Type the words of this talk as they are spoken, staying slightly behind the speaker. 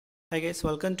Hi guys,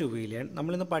 welcome to William.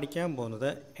 നമ്മൾ ഇന്ന് പഠിക്കാൻ പോകുന്നത്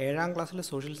 7ാം ക്ലാസ്സിലെ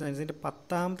സോഷ്യൽ സയൻസിന്റെ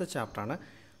 10ാമത്തെ ചാപ്റ്റർ ആണ്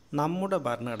നമ്മുടെ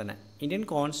ഭരണഘടന. ഇന്ത്യൻ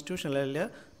കോൺസ്റ്റിറ്റ്യൂഷനിൽ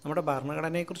നമ്മുടെ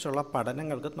ഭരണഘടനയെക്കുറിച്ചുള്ള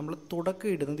പഠനങ്ങൾക്ക് നമ്മൾ തുടക്കം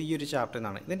ഇടുന്നത് ഈ ഒരു ചാപ്റ്ററിൽ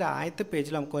നിന്നാണ്. ഇതിന്റെ ആദ്യത്തെ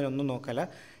പേജിൽ നമുക്ക് ഒന്നും നോക്കാല്ല.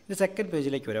 ഇത് സെക്കൻഡ്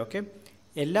പേജിലേക്ക് വരാം. ഓക്കേ.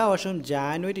 എല്ലാ വർഷവും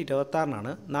ജനുവരി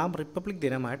 26-നാണ് നാം റിപ്പബ്ലിക്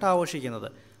ദിനമായിട്ട് ആഘോഷിക്കുന്നത്.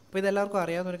 അപ്പോൾ ഇതെല്ലാവർക്കും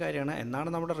അറിയാവുന്ന ഒരു കാര്യമാണ്. എന്നാണ്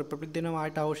നമ്മുടെ റിപ്പബ്ലിക്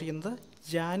ദിനമായിട്ട് ആഘോഷിക്കുന്നത്?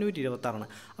 ജനുവരി 26-ആണ്.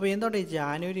 അപ്പോൾ എന്തുകൊണ്ട് ഈ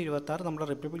ജനുവരി 26 നമ്മുടെ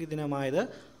റിപ്പബ്ലിക് ദിനമായത്?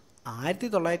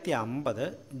 1950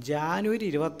 ജനുവരി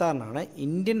 26-നാണ്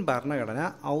ഇന്ത്യൻ ഭരണഘടന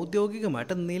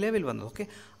ഔദ്യോഗികമായിട്ട് നിലവിൽ വന്നത്. ഓക്കെ.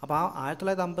 അപ്പോൾ ആ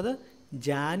 1950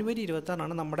 ജനുവരി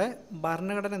 26-നാണ് നമ്മുടെ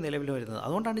ഭരണഘടന നിലവിൽ വരുന്നത്.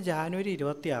 അതുകൊണ്ടാണ് ജനുവരി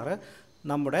 26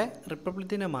 നമ്മുടെ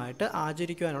റിപ്പബ്ലിക് ദിനമായിട്ട്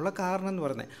ആചരിക്കുവാനുള്ള കാരണം എന്ന്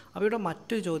പറയുന്നത്. അപ്പോൾ ഇവിടെ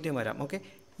മറ്റൊരു ചോദ്യം വരാം. ഓക്കെ.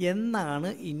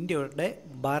 എന്നാണ് ഇന്ത്യയുടെ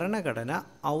ഭരണഘടന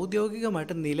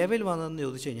ഔദ്യോഗികമായിട്ട് നിലവിൽ വന്നതെന്ന്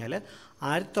ചോദിച്ചു കഴിഞ്ഞാൽ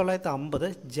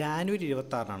 1950 ജനുവരി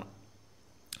 26-നാണ്.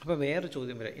 അപ്പോൾ വേറൊരു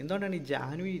ചോദ്യം വരാം. എന്തുകൊണ്ടാണ് ഈ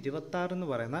ജനുവരി 26 എന്ന്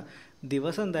പറയുന്ന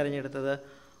ദിവസം തിരഞ്ഞെടുത്തത്?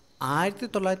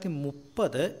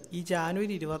 1930 ഈ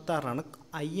ജനുവരി 26-നാണ്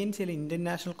INCയിലെ ഇന്ത്യൻ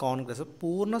നാഷണൽ കോൺഗ്രസ്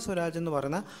പൂർണ്ണ സ്വരാജ് എന്ന്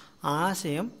പറയുന്ന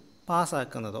ആശയം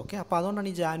പാസ്സാക്കുന്നത്. ഓക്കെ. അപ്പോൾ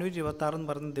അതുകൊണ്ടാണ് ഈ ജനുവരി 26 എന്ന്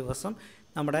പറയുന്ന ദിവസം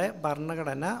നമ്മുടെ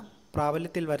ഭരണഘടന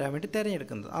പ്രാബല്യത്തിൽ വരാൻ വേണ്ടി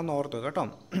തിരഞ്ഞെടുക്കുന്നത്. അതൊന്ന് ഓർത്തു കേട്ടോ.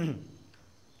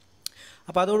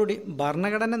 അപ്പോൾ അതോടുകൂടി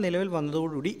ഭരണഘടന നിലവിൽ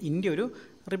വന്നതോടുകൂടി ഇന്ത്യ ഒരു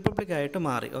റിപ്പബ്ലിക്കായിട്ട്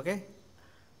മാറി. ഓക്കെ.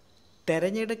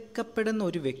 തിരഞ്ഞെടുക്കപ്പെടുന്ന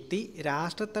ഒരു വ്യക്തി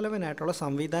രാഷ്ട്രത്തലവനായിട്ടുള്ള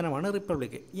സംവിധാനമാണ്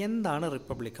റിപ്പബ്ലിക്. എന്താണ്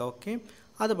റിപ്പബ്ലിക്? ഓക്കെ,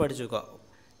 അത് പഠിച്ചുക.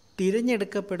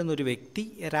 തിരഞ്ഞെടുക്കപ്പെടുന്ന ഒരു വ്യക്തി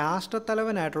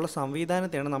രാഷ്ട്രത്തലവനായിട്ടുള്ള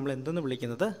സംവിധാനത്തെയാണ് നമ്മൾ എന്തെന്ന്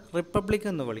വിളിക്കുന്നത്? റിപ്പബ്ലിക്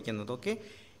എന്ന് വിളിക്കുന്നത്. ഓക്കെ.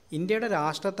 ഇന്ത്യയുടെ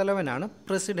രാഷ്ട്രത്തലവനാണ്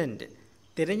പ്രസിഡൻറ്റ്.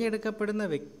 തിരഞ്ഞെടുക്കപ്പെടുന്ന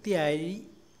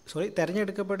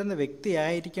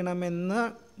വ്യക്തിയായിരിക്കണമെന്ന്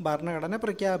ഭരണഘടന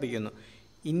പ്രഖ്യാപിക്കുന്നു.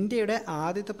 ഇന്ത്യയുടെ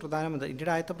ആദ്യത്തെ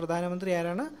പ്രധാനമന്ത്രി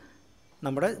ആരാണ്?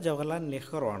 നമ്മുടെ ജവഹർലാൽ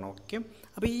നെഹ്റു ആണ്. ഓക്കെ.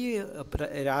 അപ്പോൾ ഈ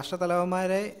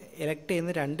രാഷ്ട്രത്തലവന്മാരെ എലക്ട്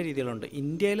ചെയ്യുന്ന രണ്ട് രീതികളുണ്ട്.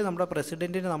 ഇന്ത്യയിൽ നമ്മുടെ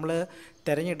പ്രസിഡൻറ്റിന് നമ്മൾ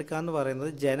തിരഞ്ഞെടുക്കുക എന്ന്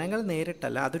പറയുന്നത് ജനങ്ങൾ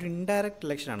നേരിട്ടല്ല, അതൊരു ഇൻഡയറക്റ്റ്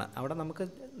ഇലക്ഷനാണ്. അവിടെ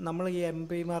നമ്മൾ ഈ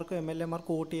MP-മാർക്കും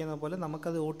MLA-മാർക്കും വോട്ട് ചെയ്യുന്ന പോലെ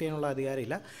നമുക്കത് വോട്ട് ചെയ്യാനുള്ള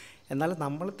അധികാരമില്ല. എന്നാൽ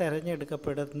നമ്മൾ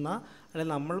തിരഞ്ഞെടുക്കപ്പെടുന്ന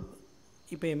അല്ലെങ്കിൽ നമ്മൾ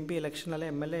ഇപ്പോൾ MP ഇലക്ഷൻ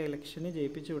അല്ലെങ്കിൽ MLA ഇലക്ഷന്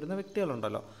ജയിപ്പിച്ചു വിടുന്ന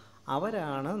വ്യക്തികളുണ്ടല്ലോ,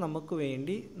 അവരാണ് നമുക്ക്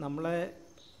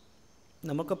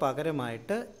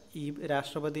പകരമായിട്ട് ഈ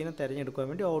രാഷ്ട്രപതിയെ തിരഞ്ഞെടുക്കാൻ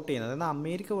വേണ്ടി വോട്ട് ചെയ്യുന്നത്. എന്നാൽ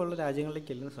അമേരിക്ക പോലുള്ള രാജ്യങ്ങളിലേക്ക്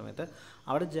ചെല്ലുന്ന സമയത്ത്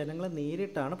അവിടെ ജനങ്ങൾ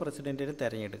നേരിട്ടാണ് പ്രസിഡൻറ്റിനെ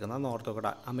തിരഞ്ഞെടുക്കുന്നത്. എന്ന്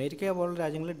ഓർത്തുകൂടാ. അമേരിക്ക പോലുള്ള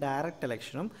രാജ്യങ്ങളിൽ ഡയറക്റ്റ്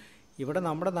ഇലക്ഷനും ഇവിടെ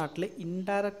നമ്മുടെ നാട്ടിൽ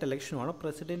ഇൻഡയറക്റ്റ് ഇലക്ഷനുമാണ്.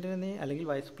 പ്രസിഡൻറ്റിനെ അല്ലെങ്കിൽ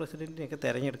വൈസ് പ്രസിഡൻറ്റിനെയൊക്കെ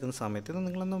തിരഞ്ഞെടുക്കുന്ന സമയത്ത്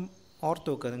നിങ്ങളൊന്ന് ഓർത്ത്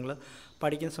വെക്കുക. നിങ്ങൾ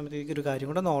പഠിക്കുന്ന സമയത്ത് ഒരു കാര്യം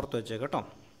കൂടെ ഒന്ന് ഓർത്ത് വെച്ചേക്കാം കേട്ടോ.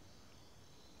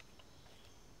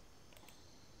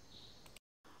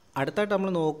 അടുത്തായിട്ട്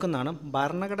നമ്മൾ നോക്കുന്നതാണ്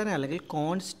ഭരണഘടന അല്ലെങ്കിൽ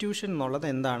കോൺസ്റ്റിറ്റ്യൂഷൻ എന്നുള്ളത്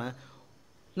എന്താണ്?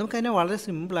 നമുക്കതിനെ വളരെ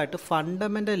സിമ്പിളായിട്ട്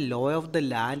fundamental law of the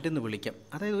land എന്ന് വിളിക്കാം.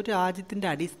 അതായത് ഒരു രാജ്യത്തിൻ്റെ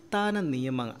അടിസ്ഥാന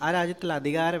നിയമങ്ങൾ, ആ രാജ്യത്തിൽ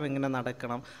അധികാരം എങ്ങനെ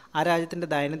നടക്കണം, ആ രാജ്യത്തിൻ്റെ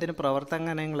ദൈനംദിന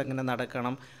പ്രവർത്തനങ്ങൾ എങ്ങനെ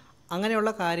നടക്കണം,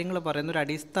 അങ്ങനെയുള്ള കാര്യങ്ങൾ പറയുന്ന ഒരു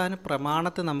അടിസ്ഥാന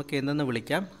പ്രമാണത്തെ നമുക്ക് എന്തെന്ന്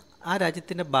വിളിക്കാം? ആ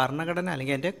രാജ്യത്തിൻ്റെ ഭരണഘടന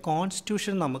അല്ലെങ്കിൽ അതിൻ്റെ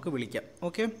കോൺസ്റ്റിറ്റ്യൂഷൻ നമുക്ക് വിളിക്കാം.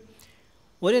 ഓക്കെ.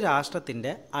 ഒരു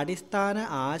രാഷ്ട്രത്തിൻ്റെ അടിസ്ഥാന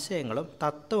ആശയങ്ങളും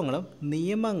തത്വങ്ങളും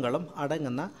നിയമങ്ങളും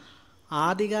അടങ്ങുന്ന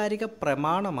ആധികാരിക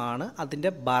പ്രമാണമാണ് അതിൻ്റെ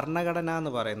ഭരണഘടന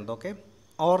എന്ന് പറയുന്നത്. ഓക്കെ.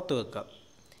 ഓർത്തു വെക്കുക.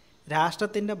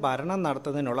 രാഷ്ട്രത്തിൻ്റെ ഭരണം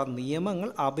നടത്തുന്നതിനുള്ള നിയമങ്ങൾ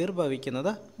ആവിർഭവിക്കുന്നത്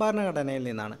ഭരണഘടനയിൽ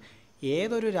നിന്നാണ്.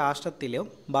 ഏതൊരു രാഷ്ട്രത്തിലും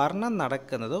ഭരണം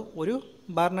നടക്കുന്നത് ഒരു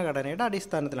ഭരണഘടനയുടെ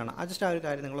അടിസ്ഥാനത്തിലാണ്. ജസ്റ്റ് ആ ഒരു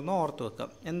കാര്യം നിങ്ങളൊന്ന് ഓർത്ത് വെക്കുക.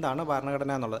 എന്താണ്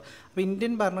ഭരണഘടന എന്നുള്ളത്? അപ്പോൾ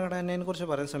ഇന്ത്യൻ ഭരണഘടനയെക്കുറിച്ച്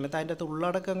പറയുന്ന സമയത്ത് അതിൻ്റെ അകത്ത്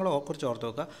ഉള്ളടക്കങ്ങളെ കുറിച്ച് ഓർത്ത്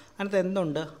വെക്കുക. അതിനകത്ത്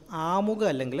എന്തുണ്ട്? ആമുഖം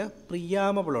അല്ലെങ്കിൽ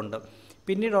പ്രിയാമബിളുണ്ട്.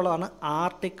 പിന്നീടുള്ളതാണ്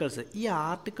ആർട്ടിക്കിൾസ്. ഈ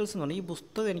ആർട്ടിക്കിൾസ് എന്ന് പറഞ്ഞാൽ ഈ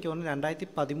പുസ്തകം എനിക്ക് തോന്നുന്നു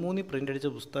 2013 പ്രിൻ്റ് അടിച്ച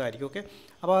പുസ്തകമായിരിക്കും. ഓക്കെ.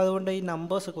 അപ്പോൾ അതുകൊണ്ട് ഈ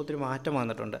നമ്പേഴ്സൊക്കെ ഒത്തിരി മാറ്റം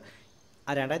വന്നിട്ടുണ്ട്.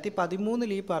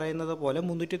 2013 ഈ പറയുന്നത് പോലെ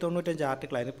 395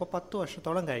 ആർട്ടിക്കിളായിരുന്നു. ഇപ്പോൾ 10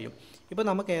 വർഷത്തോളം കഴിയും. ഇപ്പോൾ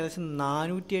നമുക്ക് ഏകദേശം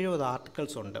 470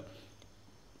 ആർട്ടിക്കിൾസ് ഉണ്ട്.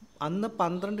 അന്ന്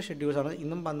 12 ഷെഡ്യൂൾസാണ്,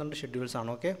 ഇന്നും 12 ഷെഡ്യൂൾസാണ്.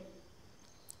 ഓക്കെ.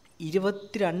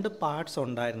 22 പാർട്സ്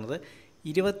ഉണ്ടായിരുന്നത്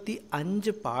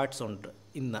 25 പാർട്സ് ഉണ്ട്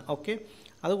ഇന്ന്. ഓക്കെ.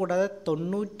 അതുകൂടാതെ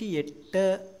 98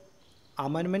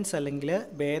 അമെൻമെൻറ്റ്സ് അല്ലെങ്കിൽ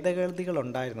ഭേദഗതികൾ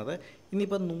ഉണ്ടായിരുന്നത്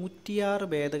ഇന്നിപ്പോൾ 106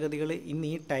 ഭേദഗതികൾ ഇന്ന്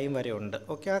ഈ ടൈം വരെ ഉണ്ട്.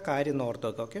 ഓക്കെ. ആ കാര്യം ഒന്ന് ഓർത്ത്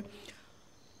വെക്കുക. ഓക്കെ.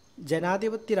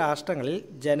 ജനാധിപത്യ രാഷ്ട്രങ്ങളിൽ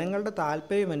ജനങ്ങളുടെ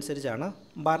താല്പര്യമനുസരിച്ചാണ്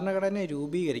ഭരണഘടന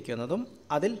രൂപീകരിക്കുന്നതും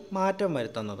അതിൽ മാറ്റം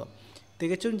വരുത്തുന്നതും.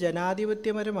 തികച്ചും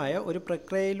ജനാധിപത്യപരമായ ഒരു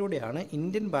പ്രക്രിയയിലൂടെയാണ്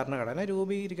ഇന്ത്യൻ ഭരണഘടന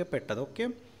രൂപീകരിക്കപ്പെട്ടത്.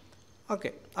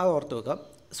 ഓക്കെ. അത് ഓർത്ത് വെക്കുക.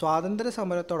 സ്വാതന്ത്ര്യ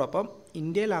സമരത്തോടൊപ്പം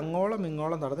ഇന്ത്യയിൽ അങ്ങോളം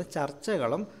ഇങ്ങോളം നടന്ന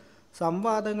ചർച്ചകളും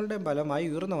സംവാദങ്ങളുടെയും ഫലമായി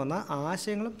ഉയർന്നു വന്ന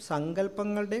ആശയങ്ങളും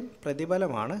സങ്കല്പങ്ങളുടെയും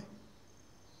പ്രതിഫലനമാണ്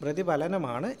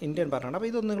ഇന്ത്യൻ ഭരണഘടന. അപ്പോൾ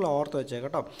ഇതൊന്നും നിങ്ങൾ ഓർത്ത് വെച്ചേക്കാം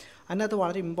കേട്ടോ. അതിനകത്ത്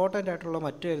വളരെ ഇമ്പോർട്ടൻ്റ് ആയിട്ടുള്ള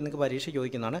മറ്റു കാര്യം നിങ്ങൾക്ക് പരീക്ഷ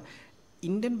ചോദിക്കുന്നതാണ്.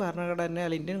 ഇന്ത്യൻ ഭരണഘടന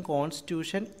അല്ലെങ്കിൽ ഇന്ത്യൻ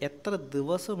കോൺസ്റ്റിറ്റ്യൂഷൻ എത്ര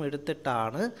ദിവസം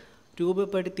എടുത്തിട്ടാണ്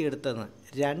രൂപപ്പെടുത്തിയെടുത്തത്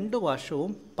 2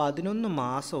 വർഷവും 11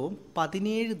 മാസവും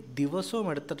 17 ദിവസവും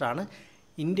എടുത്തിട്ടാണ്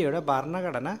ഇന്ത്യയുടെ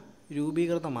ഭരണഘടന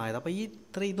രൂപീകൃതമായത്.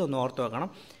 അപ്പോൾ ഇതൊന്ന് ഓർത്ത് വെക്കണം.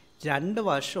 2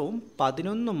 വർഷവും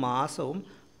 11 മാസവും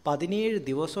 17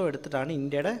 ദിവസവും എടുത്തിട്ടാണ്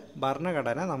ഇന്ത്യയുടെ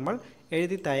ഭരണഘടന നമ്മൾ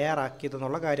എഴുതി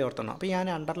തയ്യാറാക്കിയതെന്നുള്ള കാര്യം ഓർത്തണം. അപ്പോൾ ഞാൻ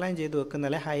അണ്ടർലൈൻ ചെയ്ത് വെക്കുന്ന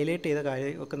അല്ലെങ്കിൽ ഹൈലൈറ്റ് ചെയ്ത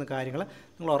വെക്കുന്ന കാര്യങ്ങൾ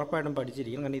നിങ്ങൾ ഉറപ്പായിട്ടും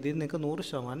പഠിച്ചിരിക്കും. കാരണം ഇതിൽ നിങ്ങൾക്ക്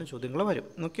 100% ചോദ്യങ്ങൾ വരും.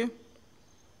 ഓക്കെ.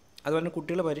 അതുപോലെ തന്നെ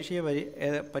കുട്ടികൾ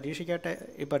പരീക്ഷയ്ക്കായിട്ട്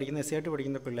ഈ പഠിക്കുന്ന SCERT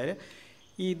പഠിക്കുന്ന പിള്ളേർ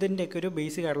ഇതിൻ്റെയൊക്കെ ഒരു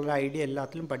ബേസിക് ആയിട്ടുള്ള ഐഡിയ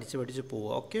എല്ലാത്തിലും പഠിച്ച്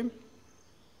പോവുക. ഓക്കെ.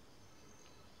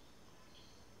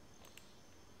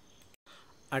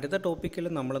 അടുത്ത ടോപ്പിക്കിൽ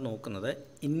നമ്മൾ നോക്കുന്നത്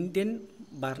ഇന്ത്യൻ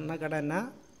ഭരണഘടന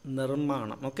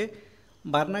നിർമ്മാണം. ഓക്കെ.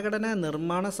 ഭരണഘടനാ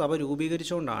നിർമ്മാണ സഭ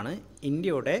രൂപീകരിച്ചുകൊണ്ടാണ്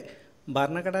ഇന്ത്യയുടെ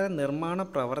ഭരണഘടനാ നിർമ്മാണ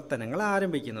പ്രവർത്തനങ്ങൾ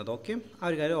ആരംഭിക്കുന്നത്. ഓക്കെ. ആ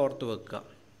ഒരു കാര്യം ഓർത്തു വെക്കുക.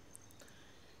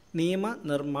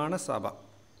 നിയമനിർമ്മാണ സഭ,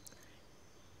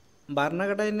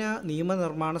 ഭരണഘടനാ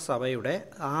നിയമനിർമ്മാണ സഭയുടെ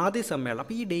ആദ്യ സമ്മേളനം.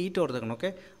 അപ്പോൾ ഈ ഡേറ്റ് ഓർത്തുക്കണം. ഓക്കെ.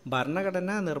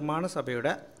 ഭരണഘടനാ നിർമ്മാണ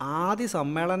സഭയുടെ ആദ്യ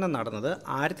സമ്മേളനം നടന്നത്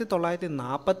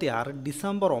 1946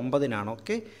 ഡിസംബർ 9-നാണ്.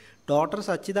 ഓക്കെ. ഡോക്ടർ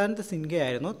സച്ചിദാനന്ദ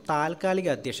സിൻഹയായിരുന്നു താൽക്കാലിക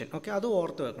അധ്യക്ഷൻ. ഓക്കെ. അത്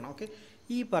ഓർത്ത് വെക്കണം. ഓക്കെ.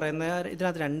 ഈ പറയുന്ന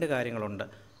ഇതിനകത്ത് 2 കാര്യങ്ങളുണ്ട്.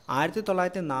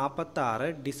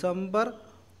 1946 ഡിസംബർ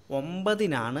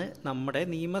 9-നാണ് നമ്മുടെ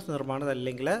നിയമനിർമ്മാണം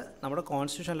അല്ലെങ്കിൽ നമ്മുടെ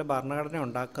കോൺസ്റ്റിറ്റ്യൂഷനിലെ ഭരണഘടന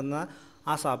ഉണ്ടാക്കുന്ന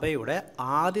ആ സഭയുടെ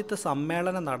ആദ്യത്തെ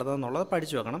സമ്മേളനം നടന്നതെന്നുള്ളത്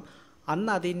പഠിച്ചു വെക്കണം.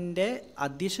 അന്ന് അതിൻ്റെ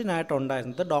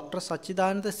അധ്യക്ഷനായിട്ടുണ്ടായിരുന്നത് ഡോക്ടർ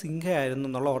സച്ചിദാനന്ദ സിൻഹയായിരുന്നു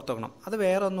എന്നുള്ള ഓർത്ത് വെക്കണം. അത്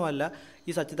വേറെ ഒന്നുമല്ല,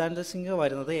 ഈ സച്ചിദാനന്ദ സിൻഹ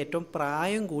വരുന്നത് ഏറ്റവും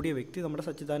പ്രായം കൂടിയ വ്യക്തി നമ്മുടെ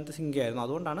സച്ചിദാനന്ദ സിൻഹയായിരുന്നു.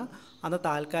 അതുകൊണ്ടാണ് അന്ന്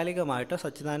താൽക്കാലികമായിട്ട്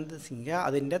സച്ചിദാനന്ദ സിൻഹ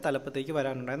അതിൻ്റെ തലപ്പത്തേക്ക്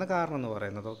വരാനുണ്ടായിരുന്ന കാരണം എന്ന്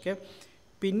പറയുന്നത്. ഓക്കെ.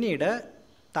 പിന്നീട്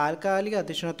താൽക്കാലിക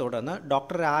അധ്യക്ഷനെ തുടർന്ന്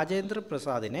ഡോക്ടർ രാജേന്ദ്ര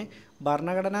പ്രസാദിനെ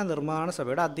ഭരണഘടനാ നിർമ്മാണ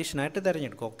സഭയുടെ അധ്യക്ഷനായിട്ട്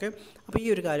തിരഞ്ഞെടുക്കും. ഓക്കെ. അപ്പോൾ ഈ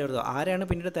ഒരു കാര്യം ഓർക്കുക. ആരെയാണ്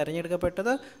പിന്നീട് തിരഞ്ഞെടുക്കപ്പെട്ടത്?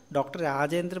 ഡോക്ടർ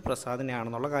രാജേന്ദ്ര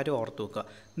പ്രസാദിനെയാണെന്നുള്ള കാര്യം ഓർത്തു വെക്കുക.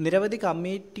 നിരവധി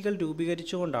കമ്മിറ്റികൾ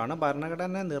രൂപീകരിച്ചുകൊണ്ടാണ്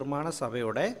ഭരണഘടനാ നിർമ്മാണ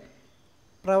സഭയുടെ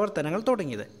പ്രവർത്തനങ്ങൾ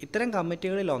തുടങ്ങിയത്. ഇത്തരം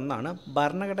കമ്മിറ്റികളിൽ ഒന്നാണ്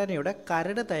ഭരണഘടനയുടെ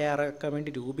കരട് തയ്യാറാക്കാൻ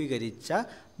വേണ്ടി രൂപീകരിച്ച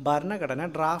ഭരണഘടന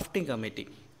ഡ്രാഫ്റ്റിംഗ് കമ്മിറ്റി.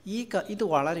 ഇത്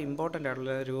വളരെ ഇമ്പോർട്ടൻ്റ്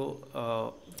ആയിട്ടുള്ളൊരു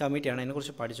കമ്മിറ്റിയാണ്.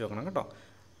 അതിനെക്കുറിച്ച് പഠിച്ചു നോക്കണം കേട്ടോ.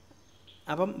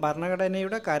 അപ്പം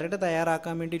ഭരണഘടനയുടെ കരട്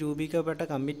തയ്യാറാക്കാൻ വേണ്ടി രൂപീകരിക്കപ്പെട്ട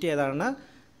കമ്മിറ്റി ഏതാണ്?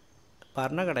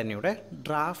 ഭരണഘടനയുടെ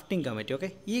ഡ്രാഫ്റ്റിംഗ് കമ്മിറ്റി. ഓക്കെ.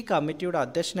 ഈ കമ്മിറ്റിയുടെ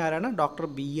അധ്യക്ഷനാരാണ്? Doctor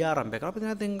BR Ambedkar. അപ്പോൾ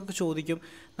ഇതിനകത്ത് നിങ്ങൾക്ക് ചോദിക്കും,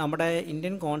 നമ്മുടെ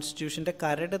ഇന്ത്യൻ കോൺസ്റ്റിറ്റ്യൂഷൻ്റെ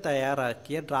കരട്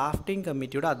തയ്യാറാക്കിയ ഡ്രാഫ്റ്റിംഗ്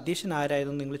കമ്മിറ്റിയുടെ അധ്യക്ഷൻ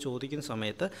ആരായിരുന്നു നിങ്ങൾ ചോദിക്കുന്ന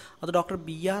സമയത്ത് അത് ഡോക്ടർ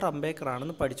BR അംബേദ്കർ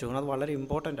ആണെന്ന് പഠിച്ചു. അത് വളരെ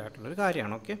ഇമ്പോർട്ടൻ്റ് ആയിട്ടുള്ളൊരു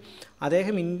കാര്യമാണ്. ഓക്കെ.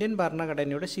 അദ്ദേഹം ഇന്ത്യൻ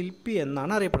ഭരണഘടനയുടെ ശില്പി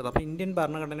എന്നാണ് അറിയപ്പെടുന്നത്. അപ്പോൾ ഇന്ത്യൻ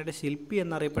ഭരണഘടനയുടെ ശില്പി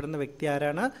എന്നറിയപ്പെടുന്ന വ്യക്തി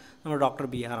ആരാണ്? നമ്മുടെ ഡോക്ടർ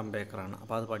BR അംബേദ്കർ ആണ്.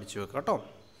 അപ്പോൾ അത് പഠിച്ചു വെക്കുക കേട്ടോ.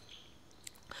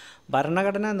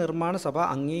 ഭരണഘടനാ നിർമ്മാണ സഭ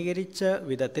അംഗീകരിച്ച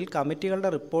വിധത്തിൽ കമ്മിറ്റികളുടെ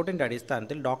റിപ്പോർട്ടിൻ്റെ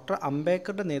അടിസ്ഥാനത്തിൽ ഡോക്ടർ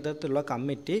അംബേദ്കറുടെ നേതൃത്വത്തിലുള്ള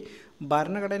കമ്മിറ്റി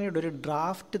ഭരണഘടനയുടെ ഒരു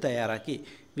ഡ്രാഫ്റ്റ് തയ്യാറാക്കി.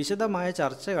 വിശദമായ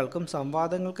ചർച്ചകൾക്കും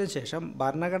സംവാദങ്ങൾക്കും ശേഷം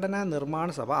ഭരണഘടനാ നിർമ്മാണ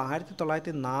സഭ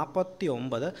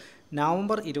 1949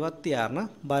 നവംബർ 26-ന്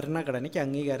ഭരണഘടനയ്ക്ക്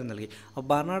അംഗീകാരം നൽകി. അപ്പോൾ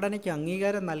ഭരണഘടനയ്ക്ക്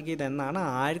അംഗീകാരം നൽകിയതെന്നാണ്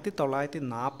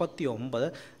 1949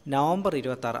 നവംബർ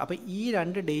 26. അപ്പോൾ ഈ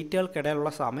 2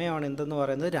 ഡേറ്റുകൾക്കിടയിലുള്ള സമയമാണ് എന്തെന്ന്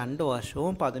പറയുന്നത്? 2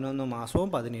 വർഷവും 11 മാസവും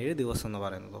 17 ദിവസം എന്ന്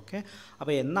പറയുന്നത്. ഓക്കെ.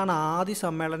 അപ്പോൾ എന്നാണ് ആദ്യ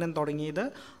സമ്മേളനം തുടങ്ങിയത്?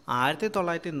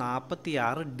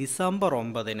 1946 ഡിസംബർ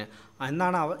 9-ന്.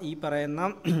 എന്നാണ് ഈ പറയുന്ന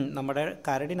നമ്മുടെ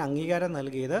കരടിന് അംഗീകാരം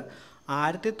നൽകിയത്?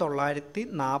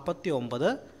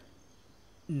 1949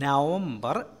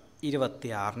 നവംബർ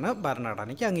 26-ന്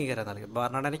ഭരണഘടനയ്ക്ക് അംഗീകാരം നൽകി.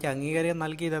 ഭരണഘടനയ്ക്ക് അംഗീകാരം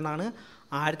നൽകിയതെന്നാണ്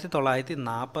 1949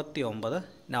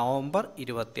 നവംബർ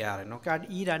 26-ന്. ഓക്കെ.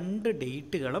 ഈ 2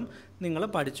 ഡേറ്റുകളും നിങ്ങൾ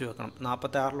പഠിച്ചു വെക്കണം.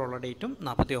 46-ലുള്ള ഡേറ്റും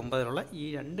 49-ലുള്ള ഈ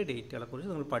 2 ഡേറ്റുകളെക്കുറിച്ച്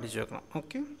നിങ്ങൾ പഠിച്ചു വെക്കണം.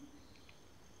 ഓക്കെ.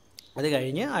 അത്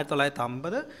കഴിഞ്ഞ്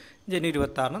 1950 ജനുവരി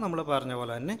 26-ന് നമ്മൾ പറഞ്ഞ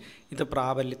പോലെ തന്നെ ഇത്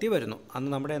പ്രാബല്യത്തിൽ വരുന്നു. അന്ന്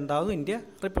നമ്മുടെ എന്താകും? ഇന്ത്യ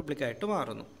റിപ്പബ്ലിക്കായിട്ട്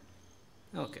മാറുന്നു.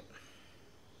 ഓക്കെ.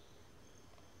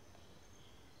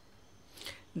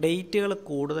 ഡേറ്റുകൾ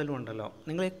കൂടുതലും ഉണ്ടല്ലോ,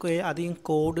 നിങ്ങൾ അധികം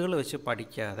കോഡുകൾ വെച്ച്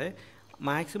പഠിക്കാതെ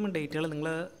മാക്സിമം ഡേറ്റുകൾ നിങ്ങൾ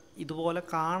ഇതുപോലെ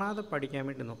കാണാതെ പഠിക്കാൻ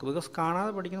വേണ്ടി നോക്കും. ബിക്കോസ്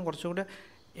കാണാതെ പഠിക്കുന്ന കുറച്ചുകൂടെ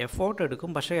എഫോർട്ട് എടുക്കും.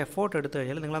 പക്ഷേ എഫോർട്ട് എടുത്തു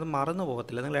കഴിഞ്ഞാൽ നിങ്ങളത് മറന്നു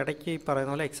പോകത്തില്ല. നിങ്ങൾ ഇടയ്ക്ക് ഈ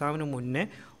പറയുന്ന പോലെ എക്സാമിന് മുന്നേ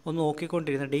ഒന്ന്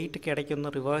നോക്കിക്കൊണ്ടിരുന്ന ഡേറ്റൊക്കെ ഇടയ്ക്ക്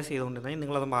ഒന്ന് റിവേഴ്സ് ചെയ്തുകൊണ്ടിരുന്നെങ്കിൽ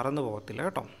നിങ്ങളത് മറന്നു പോകത്തില്ല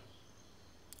കേട്ടോ.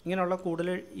 ഇങ്ങനെയുള്ള കൂടുതൽ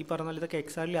ഈ പറഞ്ഞ പോലെ ഇതൊക്കെ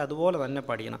എക്സാക്ട്ലി അതുപോലെ തന്നെ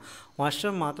പഠിക്കണം.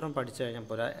 വർഷം മാത്രം പഠിച്ചു കഴിഞ്ഞാൽ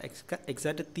പോരാ,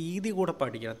 എക്സാക്റ്റ് തീയതി കൂടെ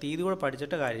പഠിക്കണം. തീയതി കൂടെ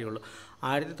പഠിച്ചിട്ട് കാര്യമുള്ളൂ.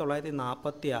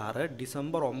 1946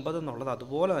 ഡിസംബർ 9 എന്നുള്ളത്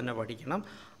അതുപോലെ തന്നെ പഠിക്കണം.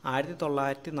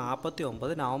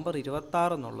 1949 നവംബർ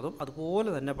 26 എന്നുള്ളതും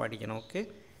അതുപോലെ തന്നെ പഠിക്കണം. ഓക്കെ.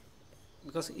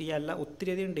 ബിക്കോസ് ഈ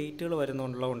ഒത്തിരിയധികം ഡേറ്റുകൾ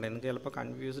വരുന്നുള്ളതുകൊണ്ട് നിങ്ങൾക്ക് ചിലപ്പോൾ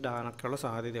കൺഫ്യൂസ്ഡ് ആകാനൊക്കെയുള്ള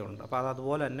സാധ്യതയുണ്ട്. അപ്പോൾ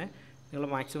അതുപോലെ തന്നെ നിങ്ങൾ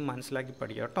മാക്സിമം മനസ്സിലാക്കി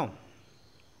പഠിക്കുക കേട്ടോ.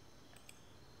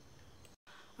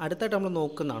 അടുത്തായിട്ട് നമ്മൾ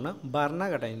നോക്കുന്നതാണ്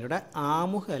ഭരണഘടനയുടെ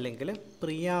ആമുഖം അല്ലെങ്കിൽ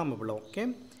പ്രിയാമ്പിൾ. ഓക്കെ.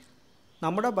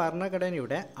 നമ്മുടെ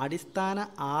ഭരണഘടനയുടെ അടിസ്ഥാന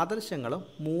ആദർശങ്ങളും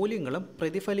മൂല്യങ്ങളും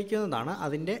പ്രതിഫലിക്കുന്നതാണ്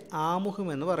അതിൻ്റെ ആമുഖം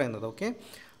എന്ന് പറയുന്നത്. ഓക്കെ,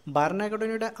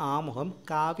 ഭരണഘടനയുടെ ആമുഖം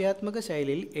കാവ്യാത്മക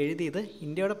ശൈലിയിൽ എഴുതിയത്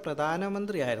ഇന്ത്യയുടെ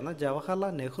പ്രധാനമന്ത്രിയായിരുന്ന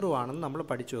ജവഹർലാൽ നെഹ്റു ആണെന്ന് നമ്മൾ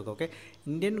പഠിച്ചു വെക്കുക. ഓക്കെ,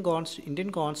 ഇന്ത്യൻ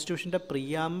കോൺസ്റ്റിറ്റ്യൂഷൻ്റെ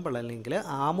പ്രിയാമ്പിൾ അല്ലെങ്കിൽ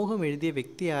ആമുഖം എഴുതിയ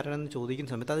വ്യക്തി ആരാണെന്ന്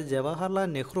ചോദിക്കുന്ന സമയത്ത് അത് ജവഹർലാൽ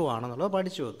നെഹ്റു ആണെന്നുള്ളത്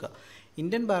പഠിച്ചു വെക്കുക.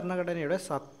 ഇന്ത്യൻ ഭരണഘടനയുടെ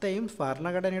സത്തയും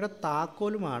ഭരണഘടനയുടെ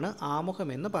താക്കോലുമാണ്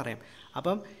ആമുഖമെന്ന് പറയും.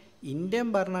 അപ്പം ഇന്ത്യൻ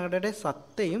ഭരണഘടനയുടെ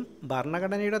സത്തയും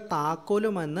ഭരണഘടനയുടെ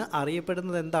താക്കോലുമെന്ന്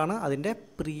അറിയപ്പെടുന്നത് എന്താണ്? അതിൻ്റെ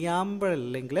പ്രിയാമ്പിൾ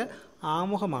അല്ലെങ്കിൽ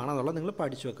ആമുഖമാണെന്നുള്ളത് നിങ്ങൾ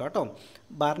പഠിച്ചു വെക്കുക കേട്ടോ.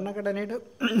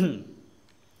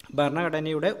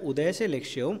 ഭരണഘടനയുടെ ഉദ്ദേശ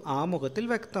ലക്ഷ്യവും ആമുഖത്തിൽ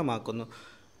വ്യക്തമാക്കുന്നു,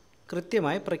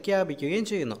 കൃത്യമായി പ്രഖ്യാപിക്കുകയും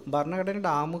ചെയ്യുന്നു.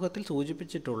 ഭരണഘടനയുടെ ആമുഖത്തിൽ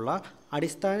സൂചിപ്പിച്ചിട്ടുള്ള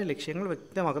അടിസ്ഥാന ലക്ഷ്യങ്ങൾ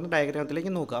വ്യക്തമാക്കുന്ന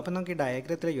ഡയഗ്രാമത്തിലേക്ക് നോക്കുക. അപ്പം നമുക്ക് ഈ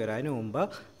ഡയഗ്രാമത്തിലേക്ക് വരാതിന് മുമ്പ്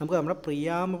നമുക്ക് നമ്മുടെ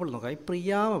പ്രിയാമ്പിൾ നോക്കാം. ഈ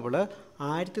പ്രിയാമ്പിൾ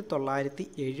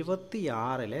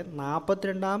 1976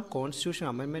 42ാം കോൺസ്റ്റിറ്റ്യൂഷൻ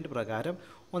അമെൻമെൻറ്റ് പ്രകാരം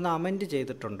ഒന്ന് അമെൻഡ്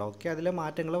ചെയ്തിട്ടുണ്ട്. ഓക്കെ, അതിൽ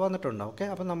മാറ്റങ്ങൾ വന്നിട്ടുണ്ട്. ഓക്കെ,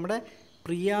 അപ്പം നമ്മുടെ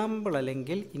പ്രിയാമ്പിൾ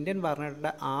അല്ലെങ്കിൽ ഇന്ത്യൻ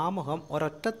ഭരണഘടനയുടെ ആമുഖം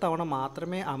ഒരൊറ്റ തവണ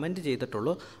മാത്രമേ അമെൻഡ്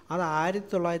ചെയ്തിട്ടുള്ളൂ. അത്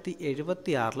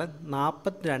 1976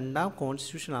 42ാം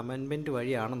കോൺസ്റ്റിറ്റ്യൂഷൻ അമെൻമെൻറ്റ്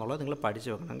വഴിയാണെന്നുള്ളത് നിങ്ങൾ പഠിച്ചു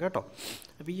വെക്കണം കേട്ടോ.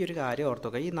 അപ്പോൾ ഈ ഒരു കാര്യം ഓർത്ത്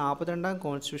വെക്കുക. ഈ 42ാം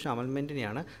കോൺസ്റ്റിറ്റ്യൂഷൻ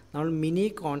അമെൻമെൻറ്റിനെയാണ് നമ്മൾ മിനി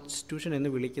കോൺസ്റ്റിറ്റ്യൂഷൻ എന്ന്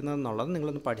വിളിക്കുന്നതെന്നുള്ളത്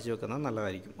നിങ്ങളൊന്ന് പഠിച്ചു വെക്കുന്നത്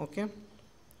നല്ലതായിരിക്കും. ഓക്കെ,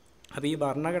 അപ്പോൾ ഈ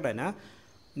ഭരണഘടന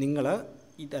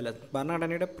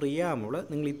ഭരണഘടനയുടെ പ്രിയാമ്പിൾ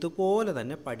നിങ്ങൾ ഇതുപോലെ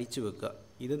തന്നെ പഠിച്ചു വെക്കുക.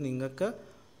 ഇത് നിങ്ങൾക്ക്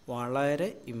വളരെ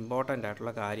ഇമ്പോർട്ടൻ്റ്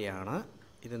ആയിട്ടുള്ള കാര്യമാണ്.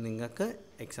 ഇത് നിങ്ങൾക്ക്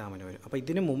എക്സാമിന് വരും. അപ്പോൾ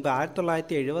ഇതിന് മുമ്പ്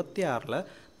 1976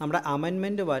 നമ്മുടെ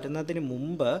അമെൻമെൻറ്റ് വരുന്നതിന്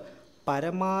മുമ്പ്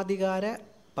പരമാധികാര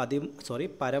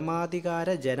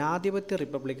ജനാധിപത്യ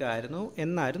റിപ്പബ്ലിക്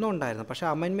എന്നായിരുന്നു ഉണ്ടായിരുന്നത്. പക്ഷേ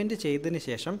അമെൻമെൻറ്റ് ചെയ്തതിന്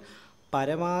ശേഷം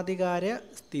പരമാധികാര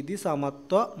സ്ഥിതി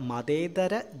സമത്വ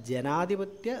മതേതര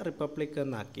ജനാധിപത്യ റിപ്പബ്ലിക്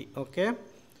എന്നാക്കി. ഓക്കെ,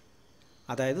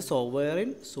 അതായത് sovereign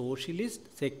socialist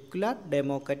secular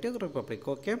democratic republic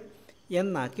okay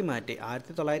എന്നാക്കി മാറ്റി.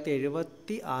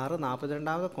 1976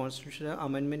 42ാമത് കോൺസ്റ്റിറ്റ്യൂഷൻ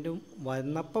അമെൻമെൻറ്റും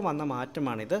വന്നപ്പോൾ വന്ന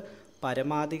മാറ്റമാണിത്.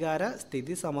 പരമാധികാര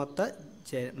സ്ഥിതി സമത്വ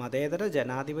മതേതര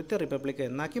ജനാധിപത്യ റിപ്പബ്ലിക്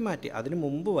എന്നാക്കി മാറ്റി. അതിനു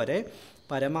മുമ്പ് വരെ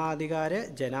പരമാധികാര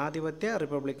ജനാധിപത്യ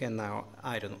റിപ്പബ്ലിക്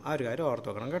എന്നായിരുന്നു. ആ ഒരു കാര്യം ഓർത്ത്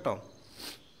വെക്കണം കേട്ടോ.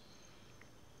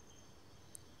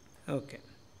 ഓക്കെ,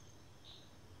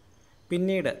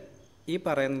 പിന്നീട് ഈ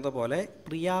പറയുന്നത് പോലെ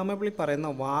പ്രിയാമ്പിളിൽ പറയുന്ന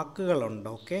വാക്കുകളുണ്ട്.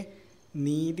 ഓക്കെ,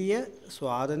 നീതി,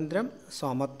 സ്വാതന്ത്ര്യം,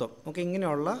 സമത്വം ഓക്കെ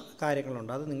ഇങ്ങനെയുള്ള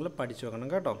കാര്യങ്ങളുണ്ട്. അത് നിങ്ങൾ പഠിച്ചു വെക്കണം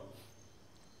കേട്ടോ.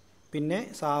 പിന്നെ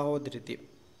സാഹോദര്യം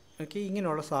ഓക്കെ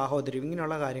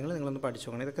ഇങ്ങനെയുള്ള കാര്യങ്ങൾ നിങ്ങളൊന്ന് പഠിച്ചു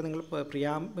വെക്കണം. ഇതൊക്കെ നിങ്ങൾ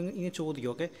ഇങ്ങനെ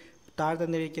ചോദിക്കും. ഓക്കെ, താഴെ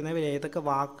തന്നിരിക്കുന്നവർ ഏതൊക്കെ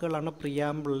വാക്കുകളാണ്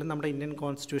പ്രിയാമ്പിളിൽ നമ്മുടെ ഇന്ത്യൻ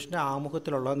കോൺസ്റ്റിറ്റ്യൂഷൻ്റെ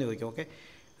ആമുഖത്തിലുള്ളതെന്ന് ചോദിക്കും. ഓക്കെ,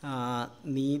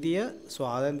 നീതി,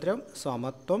 സ്വാതന്ത്ര്യം,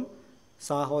 സമത്വം,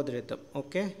 സാഹോദര്യത്വം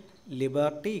okay,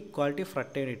 liberty, equality,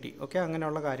 fraternity okay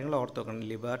അങ്ങനെയുള്ള കാര്യങ്ങൾ ഓർത്ത് വെക്കണം.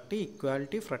 ലിബർട്ടി,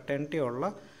 ഇക്വാലിറ്റി, ഫ്രട്ടേണിറ്റി ഉള്ള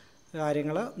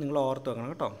കാര്യങ്ങൾ നിങ്ങൾ ഓർത്ത് വെക്കണം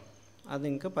കേട്ടോ. അത്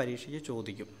നിങ്ങൾക്ക് പരീക്ഷയ്ക്ക്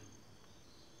ചോദിക്കും.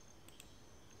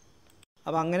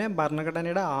 അപ്പോൾ അങ്ങനെ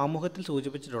ഭരണഘടനയുടെ ആമുഖത്തിൽ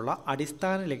സൂചിപ്പിച്ചിട്ടുള്ള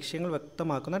അടിസ്ഥാന ലക്ഷ്യങ്ങൾ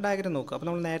വ്യക്തമാക്കുന്ന ഡയഗ്രം നോക്കുക. അപ്പോൾ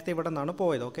നമ്മൾ നേരത്തെ ഇവിടെ നിന്നാണ്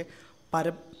പോയത്. ഓക്കെ,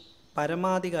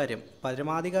 പരമാധികാരം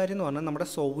എന്ന് പറഞ്ഞാൽ നമ്മുടെ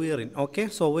സൊവേറിൻ ഓക്കെ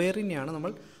സൊവേറിനെയാണ്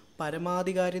നമ്മൾ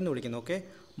പരമാധികാരി എന്ന് വിളിക്കുന്നത്. ഓക്കെ,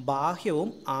 ബാഹ്യവും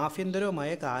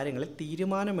ആഭ്യന്തരവുമായ കാര്യങ്ങളിൽ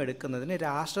തീരുമാനമെടുക്കുന്നതിന്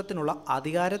രാഷ്ട്രത്തിനുള്ള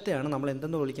അധികാരത്തെയാണ് നമ്മൾ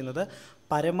എന്തെന്ന് വിളിക്കുന്നത്?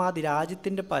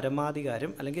 രാജ്യത്തിൻ്റെ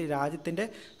പരമാധികാരം അല്ലെങ്കിൽ രാജ്യത്തിൻ്റെ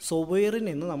സൊവേറിൻ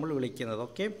എന്ന് നമ്മൾ വിളിക്കുന്നത്.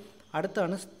 ഓക്കെ,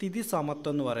 അടുത്താണ് സ്ഥിതി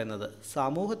സമത്വം എന്ന് പറയുന്നത്.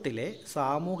 സമൂഹത്തിലെ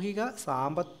സാമൂഹിക,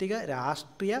 സാമ്പത്തിക,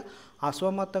 രാഷ്ട്രീയ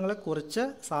അസമത്വങ്ങളെക്കുറിച്ച്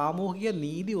സാമൂഹിക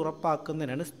നീതി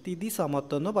ഉറപ്പാക്കുന്നതിനാണ് സ്ഥിതി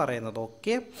സമത്വം എന്ന് പറയുന്നത്.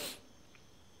 ഓക്കെ,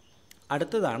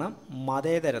 അടുത്തതാണ്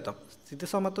മതേതരത്വം. സ്ഥിതി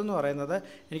സമത്വം എന്ന് പറയുന്നത്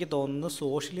എനിക്ക് തോന്നുന്നു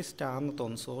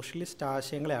സോഷ്യലിസ്റ്റ്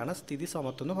ആശയങ്ങളെയാണ് സ്ഥിതി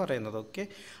സമത്വം എന്ന് പറയുന്നത്. ഓക്കെ,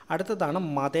 അടുത്തതാണ്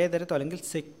മതേതരത്വം അല്ലെങ്കിൽ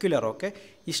സെക്യുലർ. ഓക്കെ,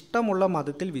 ഇഷ്ടമുള്ള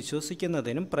മതത്തിൽ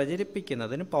വിശ്വസിക്കുന്നതിനും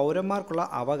പ്രചരിപ്പിക്കുന്നതിനും പൗരന്മാർക്കുള്ള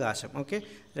അവകാശം. ഓക്കെ,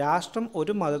 രാഷ്ട്രം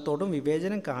ഒരു മതത്തോടും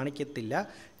വിവേചനം കാണിക്കത്തില്ല,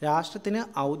 രാഷ്ട്രത്തിന്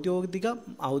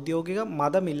ഔദ്യോഗിക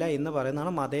മതമില്ല എന്ന്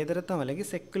പറയുന്നതാണ് മതേതരത്വം അല്ലെങ്കിൽ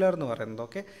സെക്യുലർ എന്ന് പറയുന്നത്.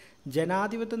 ഓക്കെ,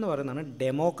 ജനാധിപത്യം എന്ന് പറയുന്നതാണ്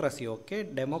ഡെമോക്രസി. ഓക്കെ,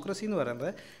 ഡെമോക്രസി എന്ന്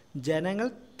പറയുന്നത് ജനങ്ങൾ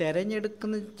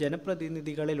തിരഞ്ഞെടുക്കുന്ന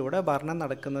ജനപ്രതിനിധികളിലൂടെ ഭരണം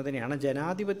നടക്കുന്നതിനെയാണ്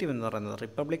ജനാധിപത്യം എന്ന് പറയുന്നത്.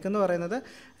 റിപ്പബ്ലിക് എന്ന് പറയുന്നത്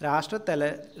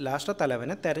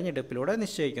രാഷ്ട്രത്തലവനെ തെരഞ്ഞെടുപ്പിലൂടെ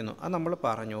നിശ്ചയിക്കുന്നു. അത് നമ്മൾ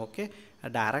പറഞ്ഞു. ഓക്കെ,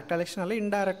 ഡയറക്റ്റ് ഇലക്ഷൻ അല്ല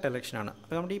ഇൻഡയറക്റ്റ് ഇലക്ഷനാണ്.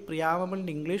 അപ്പോൾ നമ്മുടെ ഈ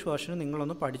പ്രിയാമ്പിളിൻ്റെ ഇംഗ്ലീഷ് വേർഷൻ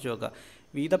നിങ്ങളൊന്ന് പഠിച്ചു നോക്കുക.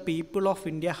 We the people of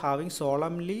India having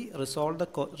solemnly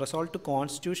resolve to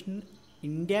constitution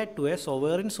India to a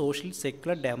sovereign, social,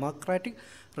 secular, democratic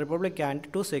republic and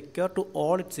to secure to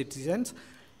all its citizens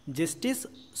justice,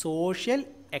 social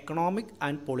economic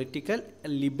and political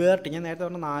liberty. ഞാൻ നേരത്തെ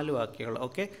പറഞ്ഞ 4 വാക്കുകൾ.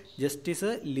 Okay, justice,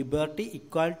 liberty,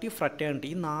 equality, fraternity.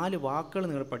 ഈ 4 വാക്കുകൾ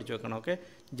നിങ്ങൾ പഠിച്ചു വെക്കണം. Okay,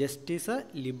 justice,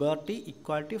 liberty,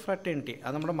 equality, fraternity.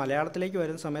 അത് നമ്മുടെ മലയാളത്തിലേക്ക്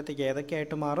വരുന്ന സമയത്തേക്ക്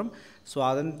ഏതൊക്കെയായിട്ട് മാറും?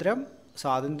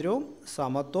 സ്വാതന്ത്ര്യവും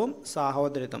സമത്വവും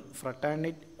സാഹോദര്യത്വം.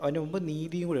 ഫ്രറ്റേണിറ്റി അതിന് മുമ്പ്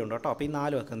നീതിയും കൂടി ഉണ്ട് കേട്ടോ. അപ്പോൾ ഈ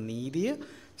 4 വാക്ക്: നീതി,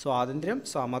 സ്വാതന്ത്ര്യം,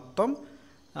 സമത്വം,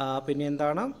 പിന്നെ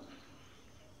എന്താണ്?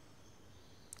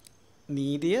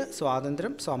 നീതി,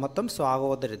 സ്വാതന്ത്ര്യം, സമത്വം,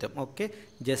 സാഹോദര്യത്വം. Okay,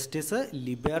 justice,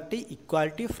 liberty,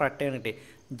 equality, fraternity.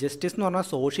 Justice എന്ന് പറഞ്ഞാൽ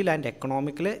social and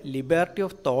economical, liberty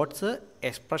of thoughts,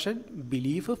 expression,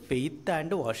 belief, faith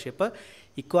and worship,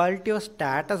 equality of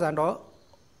status and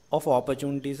of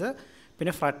opportunities,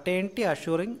 പിന്നെ fraternity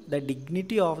assuring the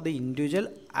dignity of the individual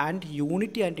and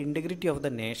unity and integrity of the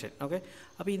nation. Okay,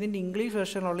 അപ്പോൾ ഇതിൻ്റെ English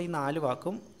വെർഷനിലുള്ള ഈ 4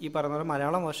 വാക്കും ഈ പറഞ്ഞ പോലെ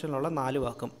മലയാളം വെർഷനിലുള്ള 4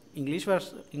 വാക്കും English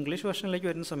വെർഷനിലേക്ക്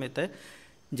വരുന്ന സമയത്ത്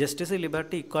ജസ്റ്റിസ്,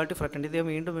 ലിബർട്ടി, ഇക്വാലിറ്റി, ഫ്രറ്റേണിറ്റി ഇത്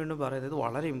വീണ്ടും പറയുന്നത്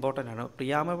വളരെ ഇമ്പോർട്ടൻ്റ് ആണ്.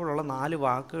 പ്രിയാമബിളുള്ള 4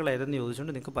 വാക്കുകൾ ഏതെന്ന്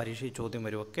ചോദിച്ചുകൊണ്ട് നിങ്ങൾക്ക് പരീക്ഷയിൽ ചോദ്യം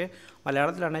വരും. ഓക്കെ,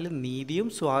 മലയാളത്തിലാണെങ്കിലും നീതിയും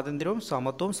സ്വാതന്ത്ര്യവും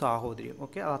സമത്വവും സാഹോദര്യവും.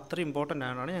 ഓക്കെ, അത് അത്ര ഇമ്പോർട്ടൻ്റ്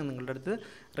ആണ്. ഞാൻ നിങ്ങളുടെ അടുത്ത്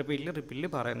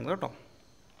റിപ്പീറ്റ്ലി പറയുന്നത് കേട്ടോ.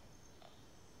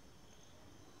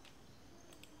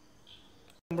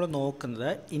 നമ്മൾ നോക്കുന്നത്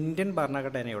ഇന്ത്യൻ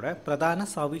ഭരണഘടനയുടെ പ്രധാന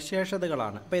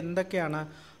സവിശേഷതകളാണ്. അപ്പോൾ എന്തൊക്കെയാണ്?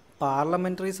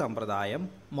 പാർലമെൻ്ററി സമ്പ്രദായം,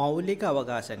 മൗലിക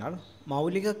അവകാശങ്ങൾ,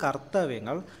 മൗലിക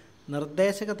കർത്തവ്യങ്ങൾ,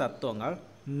 നിർദ്ദേശക തത്വങ്ങൾ,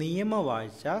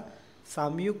 നിയമവാഴ്ച,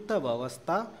 സംയുക്ത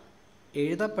വ്യവസ്ഥ,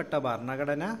 എഴുതപ്പെട്ട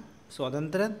ഭരണഘടന,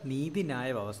 സ്വതന്ത്ര നീതിന്യായ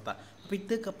വ്യവസ്ഥ. അപ്പോൾ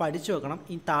ഇത് പഠിച്ചു വെക്കണം.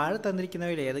 ഈ താഴെ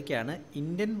തന്നിരിക്കുന്നവയിൽ ഏതൊക്കെയാണ്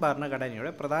ഇന്ത്യൻ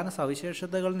ഭരണഘടനയുടെ പ്രധാന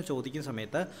സവിശേഷതകൾ എന്ന് ചോദിക്കുന്ന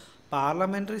സമയത്ത്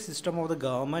parliamentary system of the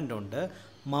government ഉണ്ട്,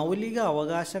 മൗലിക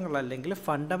അവകാശങ്ങൾ അല്ലെങ്കിൽ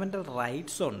ഫണ്ടമെൻ്റൽ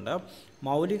റൈറ്റ്സ് ഉണ്ട്,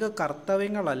 മൗലിക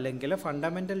കർത്തവ്യങ്ങൾ അല്ലെങ്കിൽ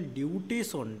ഫണ്ടമെൻ്റൽ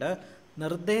ഡ്യൂട്ടീസ് ഉണ്ട്,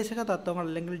 നിർദ്ദേശക തത്വങ്ങൾ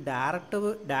അല്ലെങ്കിൽ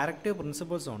ഡയറക്റ്റീവ്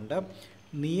പ്രിൻസിപ്പിൾസ് ഉണ്ട്,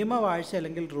 നിയമവാഴ്ച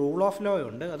അല്ലെങ്കിൽ റൂൾ ഓഫ് ലോ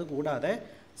ഉണ്ട്, അതുകൂടാതെ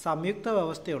സംയുക്ത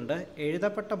വ്യവസ്ഥയുണ്ട്,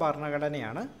 എഴുതപ്പെട്ട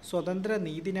ഭരണഘടനയാണ്, സ്വതന്ത്ര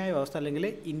നീതിന്യായ വ്യവസ്ഥ അല്ലെങ്കിൽ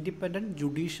ഇൻഡിപെൻഡൻറ്റ്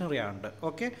ജുഡീഷ്യറി ആണ്.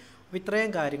 ഓക്കെ, അപ്പോൾ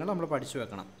ഇത്രയും കാര്യങ്ങൾ നമ്മൾ പഠിച്ചു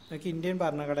വെക്കണം. ഓക്കെ, ഇന്ത്യൻ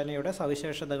ഭരണഘടനയുടെ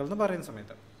സവിശേഷതകൾ എന്ന് പറയുന്ന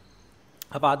സമയത്ത്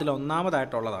അപ്പോൾ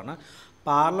അതിലൊന്നാമതായിട്ടുള്ളതാണ്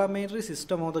parliamentary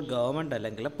system of the government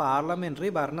അല്ലെങ്കിൽ പാർലമെൻ്ററി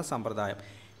ഭരണ സമ്പ്രദായം.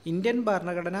 ഇന്ത്യൻ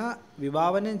ഭരണഘടന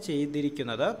വിഭാവനം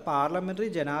ചെയ്തിരിക്കുന്നത് പാർലമെൻ്ററി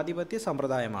ജനാധിപത്യ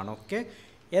സമ്പ്രദായമാണ്. ഓക്കെ,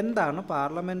 എന്താണ്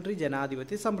പാർലമെൻ്ററി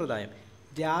ജനാധിപത്യ സമ്പ്രദായം?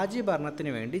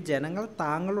 രാജ്യഭരണത്തിന് വേണ്ടി ജനങ്ങൾ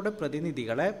താങ്കളുടെ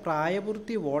പ്രതിനിധികളെ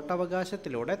പ്രായപൂർത്തി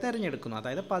വോട്ടവകാശത്തിലൂടെ തിരഞ്ഞെടുക്കുന്നു.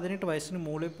 അതായത് 18 വയസ്സിന്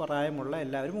മുകളിൽ പ്രായമുള്ള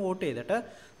എല്ലാവരും വോട്ട് ചെയ്തിട്ട്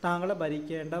താങ്കളെ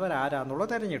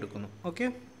ഭരിക്കേണ്ടവരാരാന്നുള്ളത് തിരഞ്ഞെടുക്കുന്നു. ഓക്കെ,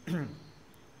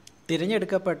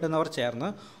 തിരഞ്ഞെടുക്കപ്പെടുന്നവർ ചേർന്ന്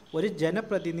ഒരു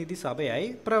ജനപ്രതിനിധി സഭയായി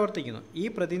പ്രവർത്തിക്കുന്നു. ഈ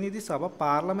പ്രതിനിധി സഭ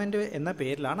പാർലമെൻറ്റ് എന്ന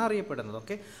പേരിലാണ് അറിയപ്പെടുന്നത്.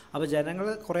 ഓക്കെ, അപ്പോൾ ജനങ്ങൾ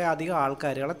കുറേ അധികം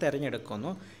ആൾക്കാരുകളെ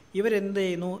തിരഞ്ഞെടുക്കുന്നു. ഇവരെന്ത്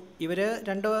ചെയ്യുന്നു? ഇവർ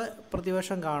 2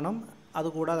 പ്രതിപക്ഷം കാണും,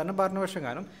 അതുകൂടാതെ തന്നെ ഭരണപക്ഷം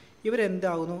കാണും.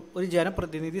 ഇവരെന്താകുന്നു? ഒരു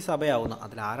ജനപ്രതിനിധി സഭയാകുന്നു.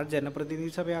 അതിലാരും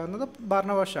ജനപ്രതിനിധി സഭയാകുന്നത്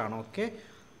ഭരണപക്ഷമാണ്. ഓക്കെ,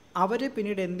 അവർ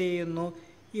പിന്നീട് എന്ത് ചെയ്യുന്നു?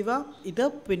 ഇത്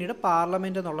പിന്നീട്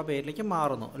പാർലമെൻറ്റ് എന്നുള്ള പേരിലേക്ക്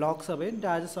മാറുന്നു. ലോക്സഭയും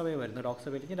രാജ്യസഭയും വരുന്നു.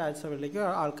 ലോക്സഭയിലേക്കും രാജ്യസഭയിലേക്കും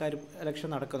ആൾക്കാർ ഇലക്ഷൻ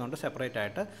നടക്കുന്നുണ്ട് സെപ്പറേറ്റ്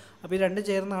ആയിട്ട്. അപ്പോൾ ഈ 2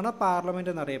 ചേർന്നാണ്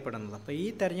പാർലമെൻറ്റ് എന്നറിയപ്പെടുന്നത്. അപ്പോൾ ഈ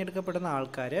തിരഞ്ഞെടുക്കപ്പെടുന്ന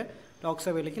ആൾക്കാർ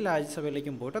ലോക്സഭയിലേക്കും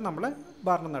രാജ്യസഭയിലേക്കും പോയിട്ട് നമ്മൾ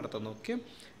ഭരണം നടത്തുന്നു. ഓക്കെ,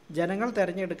 ജനങ്ങൾ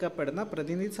തിരഞ്ഞെടുക്കപ്പെടുന്ന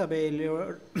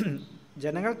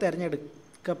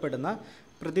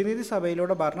പ്രതിനിധി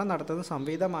സഭയിലൂടെ ഭരണം നടത്തുന്ന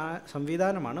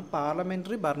സംവിധാനമാണ്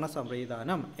പാർലമെൻ്ററി ഭരണ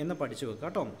സംവിധാനം എന്ന് പഠിച്ചു വെക്കുക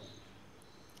കേട്ടോ.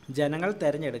 ജനങ്ങൾ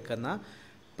തിരഞ്ഞെടുക്കുന്ന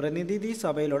പ്രതിനിധി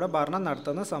സഭയിലൂടെ ഭരണം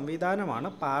നടത്തുന്ന സംവിധാനമാണ്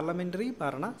പാർലമെൻ്ററി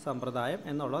ഭരണ സമ്പ്രദായം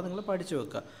എന്നുള്ളത് നിങ്ങൾ പഠിച്ചു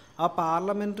വെക്കുക. ആ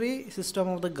parliamentary system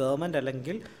of the government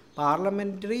അല്ലെങ്കിൽ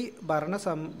പാർലമെൻ്ററി ഭരണ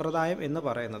സമ്പ്രദായം എന്ന്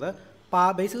പറയുന്നത്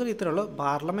ബേസിക്കലി ഇത്രയേ ഉള്ളൂ.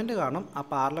 പാർലമെൻറ്റ് കാണും, ആ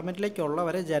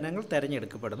പാർലമെൻറ്റിലേക്കുള്ളവരെ ജനങ്ങൾ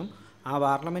തിരഞ്ഞെടുക്കപ്പെടുന്നു. ആ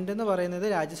പാർലമെൻറ്റ് എന്ന് പറയുന്നത്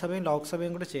രാജ്യസഭയും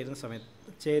ലോക്സഭയും കൂടെ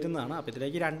ചേരുന്നതാണ്. അപ്പോൾ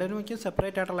ഇതിലേക്ക് രണ്ടിനുമൊക്കെ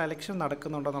സെപ്പറേറ്റ് ആയിട്ടുള്ള ഇലക്ഷൻ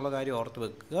നടക്കുന്നുണ്ടെന്നുള്ള കാര്യം ഓർത്ത്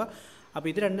വെക്കുക. അപ്പോൾ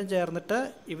ഇത് രണ്ടും ചേർന്നിട്ട്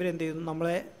ഇവരെന്ത് ചെയ്യുന്നു?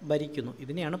 നമ്മളെ ഭരിക്കുന്നു.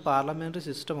 ഇതിനെയാണ് parliamentary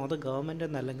system of the government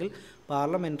എന്നല്ലെങ്കിൽ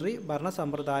parliamentary ഭരണ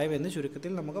സമ്പ്രദായം എന്ന്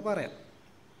ചുരുക്കത്തിൽ നമുക്ക് പറയാം.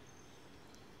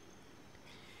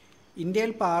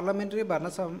 ഇന്ത്യയിൽ പാർലമെൻ്ററി ഭരണ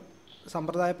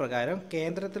സമ്പ്രദായ പ്രകാരം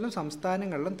കേന്ദ്രത്തിലും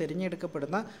സംസ്ഥാനങ്ങളിലും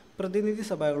തിരഞ്ഞെടുക്കപ്പെടുന്ന പ്രതിനിധി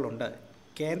സഭകളുണ്ട്.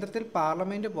 കേന്ദ്രത്തിൽ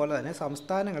പാർലമെൻറ്റ് പോലെ തന്നെ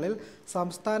സംസ്ഥാനങ്ങളിൽ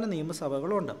സംസ്ഥാന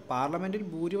നിയമസഭകളുണ്ട്. പാർലമെൻറ്റിൽ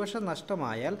ഭൂരിപക്ഷം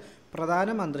നഷ്ടമായാൽ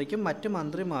പ്രധാനമന്ത്രിക്കും മറ്റ്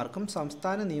മന്ത്രിമാർക്കും,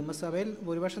 സംസ്ഥാന നിയമസഭയിൽ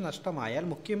ഭൂരിപക്ഷം നഷ്ടമായാൽ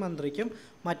മുഖ്യമന്ത്രിക്കും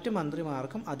മറ്റ്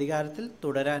മന്ത്രിമാർക്കും അധികാരത്തിൽ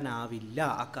തുടരാനാവില്ല.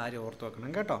 അക്കാര്യം ഓർത്തു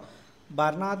വെക്കണം കേട്ടോ.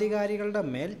 ഭരണാധികാരികളുടെ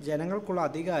മേൽ ജനങ്ങൾക്കുള്ള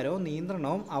അധികാരവും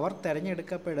നിയന്ത്രണവും അവർ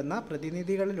തിരഞ്ഞെടുക്കപ്പെടുന്ന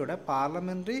പ്രതിനിധികളിലൂടെ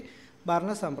പാർലമെൻ്ററി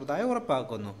ഭരണ സമ്പ്രദായം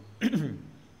ഉറപ്പാക്കുന്നു.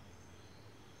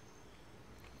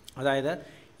 അതായത്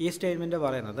ഈ സ്റ്റേറ്റ്മെൻറ്റ്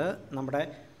പറയുന്നത് നമ്മുടെ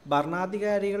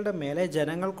ഭരണാധികാരികളുടെ മേലെ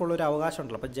ജനങ്ങൾക്കുള്ളൊരു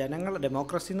അവകാശമുണ്ടല്ലോ. അപ്പോൾ ജനങ്ങൾ,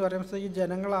 ഡെമോക്രസി എന്ന് പറയുമ്പോൾ ഈ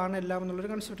ജനങ്ങളാണ് എല്ലാം എന്നുള്ളൊരു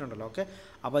കൺസെപ്റ്റ് ഉണ്ടല്ലോ. ഓക്കെ,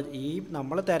 അപ്പോൾ ഈ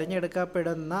നമ്മൾ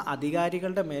തിരഞ്ഞെടുക്കപ്പെടുന്ന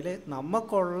അധികാരികളുടെ മേലെ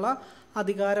നമുക്കുള്ള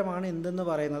അധികാരമാണ് എന്തെന്ന്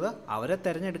പറയുന്നത്, അവരെ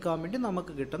തിരഞ്ഞെടുക്കാൻ വേണ്ടി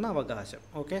നമുക്ക് കിട്ടുന്ന അവകാശം.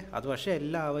 ഓക്കെ, അത് പക്ഷേ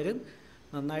എല്ലാവരും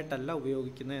നന്നായിട്ടല്ല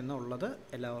ഉപയോഗിക്കുന്നത് എന്നുള്ളത്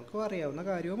എല്ലാവർക്കും അറിയാവുന്ന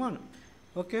കാര്യവുമാണ്.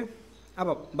 ഓക്കെ,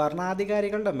 അപ്പം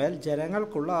ഭരണാധികാരികളുടെ മേൽ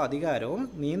ജനങ്ങൾക്കുള്ള അധികാരവും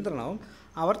നിയന്ത്രണവും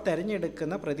അവർ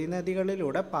തിരഞ്ഞെടുക്കുന്ന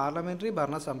പ്രതിനിധികളിലൂടെ പാർലമെൻ്ററി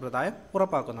ഭരണ സമ്പ്രദായം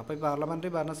ഉറപ്പാക്കുന്നു. അപ്പോൾ ഈ പാർലമെൻ്ററി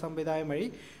ഭരണ സംവിധാനം വഴി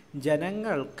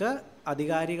ജനങ്ങൾക്ക്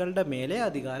അധികാരികളുടെ മേലെ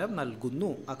അധികാരം നൽകുന്നു.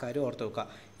 ആ കാര്യം ഓർത്ത് വെക്കുക.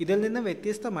 ഇതിൽ നിന്ന്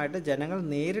വ്യത്യസ്തമായിട്ട് ജനങ്ങൾ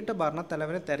നേരിട്ട്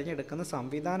ഭരണത്തലവനെ തിരഞ്ഞെടുക്കുന്ന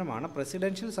സംവിധാനമാണ്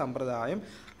പ്രസിഡൻഷ്യൽ സമ്പ്രദായം,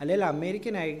 അല്ലെങ്കിൽ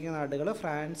അമേരിക്കൻ ഐക്യനാടുകൾ,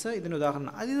 ഫ്രാൻസ് ഇതിന്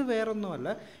ഉദാഹരണം. ഇത്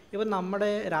വേറൊന്നുമല്ല, ഇപ്പം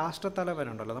നമ്മുടെ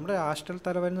രാഷ്ട്രത്തലവനുണ്ടല്ലോ, നമ്മുടെ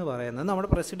രാഷ്ട്രത്തലവൻ എന്ന് പറയുന്നത്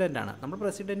നമ്മുടെ പ്രസിഡൻ്റാണ്. നമ്മുടെ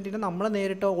പ്രസിഡൻറ്റിനെ നമ്മൾ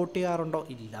നേരിട്ട് വോട്ട് ചെയ്യാറുണ്ടോ?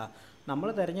 ഇല്ല. നമ്മൾ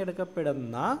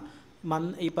തിരഞ്ഞെടുക്കപ്പെടുന്ന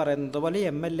ഈ പറയുന്നത് പോലെ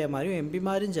MLA-മാരും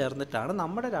MP-മാരും ചേർന്നിട്ടാണ്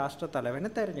നമ്മുടെ രാഷ്ട്രത്തലവനെ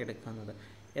തിരഞ്ഞെടുക്കുന്നത്.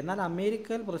 എന്നാൽ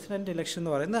അമേരിക്കയിൽ പ്രസിഡൻറ്റ് ഇലക്ഷൻ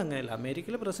എന്ന് പറയുന്നത് അങ്ങനെയല്ല.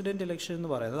 അമേരിക്കയിൽ പ്രസിഡൻറ്റ് ഇലക്ഷൻ എന്ന്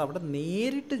പറയുന്നത് അവിടെ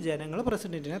നേരിട്ട് ജനങ്ങൾ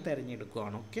പ്രസിഡൻറ്റിനെ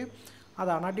തിരഞ്ഞെടുക്കുകയാണ്. ഓക്കെ,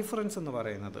 അതാണ് ആ ഡിഫറൻസ് എന്ന്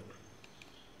പറയുന്നത്.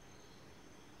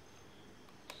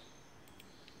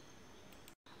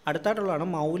 അടുത്തായിട്ടുള്ളതാണ്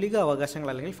മൗലിക അവകാശങ്ങൾ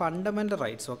അല്ലെങ്കിൽ ഫണ്ടമെൻ്റൽ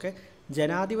റൈറ്റ്സ്. ഓക്കെ,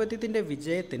 ജനാധിപത്യത്തിൻ്റെ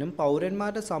വിജയത്തിനും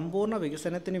പൗരന്മാരുടെ സമ്പൂർണ്ണ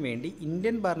വികസനത്തിനു വേണ്ടി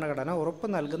ഇന്ത്യൻ ഭരണഘടന ഉറപ്പ്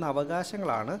നൽകുന്ന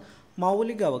അവകാശങ്ങളാണ്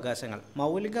മൗലിക അവകാശങ്ങൾ.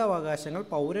 മൗലിക അവകാശങ്ങൾ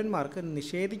പൗരന്മാർക്ക്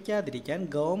നിഷേധിക്കാതിരിക്കാൻ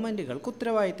ഗവൺമെൻറ്റുകൾക്ക്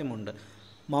ഉത്തരവാദിത്തമുണ്ട്.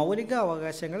 മൗലിക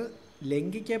അവകാശങ്ങൾ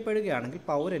ലംഘിക്കപ്പെടുകയാണെങ്കിൽ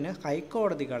പൗരന്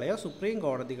ഹൈക്കോടതികളെയോ സുപ്രീം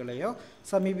കോടതികളെയോ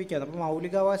സമീപിക്കാം. അപ്പോൾ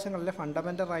മൗലികാവകാശങ്ങളിലെ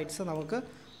ഫണ്ടമെൻ്റൽ റൈറ്റ്സ് നമുക്ക്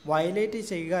വയലേറ്റ്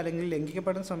ചെയ്യുക അല്ലെങ്കിൽ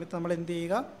ലംഘിക്കപ്പെടുന്ന സമയത്ത് നമ്മൾ എന്ത്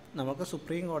ചെയ്യുക? നമുക്ക്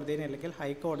സുപ്രീം കോടതിയെ അല്ലെങ്കിൽ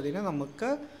ഹൈക്കോടതിയെ നമുക്ക്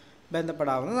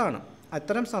ബന്ധപ്പെടാവുന്നതാണ്.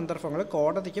 അത്തരം സന്ദർഭങ്ങളിൽ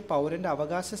കോടതിക്ക് പൗരൻ്റെ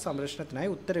അവകാശ സംരക്ഷണത്തിനായി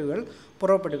ഉത്തരവുകൾ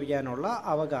പുറപ്പെടുവിക്കാനുള്ള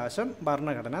അവകാശം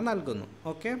ഭരണഘടന നൽകുന്നു.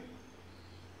 ഓക്കെ,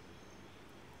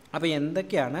 അപ്പോൾ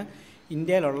എന്തൊക്കെയാണ്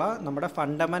ഇന്ത്യയിലുള്ള നമ്മുടെ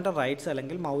ഫണ്ടമെൻ്റൽ റൈറ്റ്സ്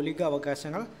അല്ലെങ്കിൽ മൗലിക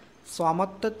അവകാശങ്ങൾ?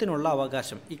 സമത്വത്തിനുള്ള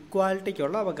അവകാശം,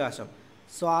 ഇക്വാലിറ്റിക്കുള്ള അവകാശം,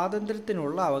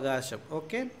 സ്വാതന്ത്ര്യത്തിനുള്ള അവകാശം.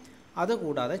 ഓക്കെ,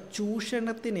 അതുകൂടാതെ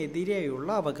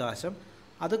ചൂഷണത്തിനെതിരെയുള്ള അവകാശം,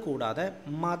 അതുകൂടാതെ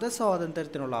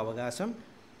മതസ്വാതന്ത്ര്യത്തിനുള്ള അവകാശം,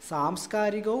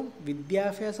 സാംസ്കാരികവും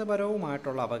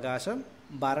വിദ്യാഭ്യാസപരവുമായിട്ടുള്ള അവകാശം,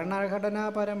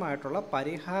 ഭരണഘടനാപരമായിട്ടുള്ള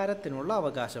പരിഹാരത്തിനുള്ള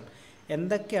അവകാശം.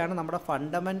 എന്തൊക്കെയാണ് നമ്മുടെ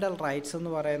ഫണ്ടമെൻ്റൽ റൈറ്റ്സ്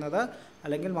എന്ന് പറയുന്നത്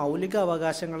അല്ലെങ്കിൽ മൗലിക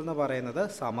അവകാശങ്ങൾ എന്ന് പറയുന്നത്?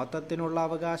 സമത്വത്തിനുള്ള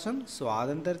അവകാശം,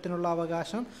 സ്വാതന്ത്ര്യത്തിനുള്ള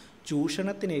അവകാശം,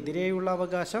 ചൂഷണത്തിനെതിരെയുള്ള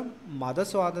അവകാശം,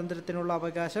 മതസ്വാതന്ത്ര്യത്തിനുള്ള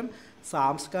അവകാശം,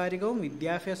 സാംസ്കാരികവും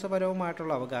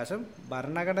വിദ്യാഭ്യാസപരവുമായിട്ടുള്ള അവകാശം,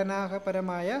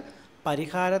 ഭരണഘടനാപരമായ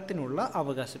പരിഹാരത്തിനുള്ള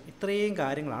അവകാശം. ഇത്രയും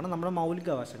കാര്യങ്ങളാണ് നമ്മുടെ മൗലിക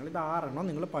അവകാശങ്ങൾ. ഇത് 6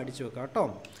 നിങ്ങൾ പഠിച്ചു വെക്കുക കേട്ടോ.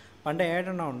 പണ്ട്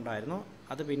 7 ഉണ്ടായിരുന്നു,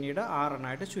 അത് പിന്നീട്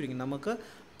 6 ചുരുങ്ങി. നമുക്ക്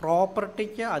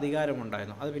പ്രോപ്പർട്ടിക്ക്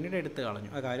അധികാരമുണ്ടായിരുന്നു, അത് പിന്നീട് എടുത്തു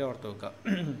കളഞ്ഞു. ആ കാര്യം ഓർത്ത് വെക്കുക.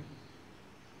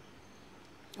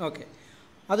 ഓക്കെ,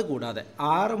 അതുകൂടാതെ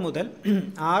 6 മുതൽ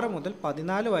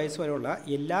 14 വയസ്സ് വരെയുള്ള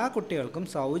എല്ലാ കുട്ടികൾക്കും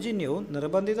സൗജന്യവും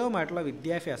നിർബന്ധിതവുമായിട്ടുള്ള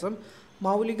വിദ്യാഭ്യാസം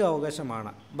മൗലിക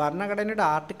അവകാശമാണ്. ഭരണഘടനയുടെ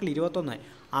ആർട്ടിക്കിൾ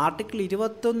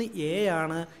 21A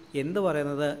ആണ് എന്ത്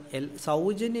പറയുന്നത്?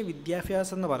 സൗജന്യ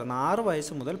വിദ്യാഭ്യാസം എന്ന് പറയുന്നത് 6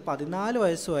 വയസ്സ് മുതൽ 14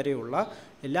 വയസ്സ് വരെയുള്ള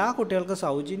എല്ലാ കുട്ടികൾക്കും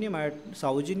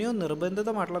സൗജന്യവും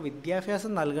നിർബന്ധിതമായിട്ടുള്ള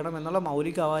വിദ്യാഭ്യാസം നൽകണം എന്നുള്ള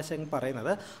മൗലിക അവകാശം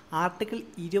പറയുന്നത് article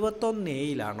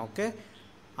 21A. Okay,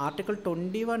 article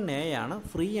 21A ആണ്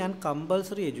ഫ്രീ ആൻഡ്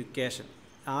കമ്പൽസറി എഡ്യൂക്കേഷൻ.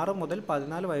 6 മുതൽ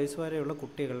 14 വയസ്സ് വരെയുള്ള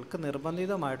കുട്ടികൾക്ക്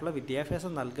നിർബന്ധിതമായിട്ടുള്ള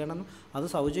വിദ്യാഭ്യാസം നൽകണം, അത്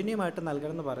സൗജന്യമായിട്ട്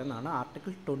നൽകണം എന്ന് പറയുന്നതാണ്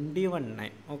ആർട്ടിക്കിൾ 21A.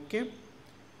 ഓക്കെ,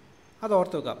 അത്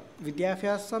ഓർത്ത് വെക്കാം.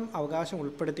 വിദ്യാഭ്യാസം അവകാശം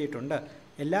ഉൾപ്പെടുത്തിയിട്ടുണ്ട്.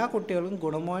 എല്ലാ കുട്ടികൾക്കും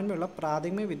ഗുണമേന്മയുള്ള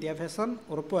പ്രാഥമിക വിദ്യാഭ്യാസം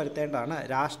ഉറപ്പുവരുത്തേണ്ട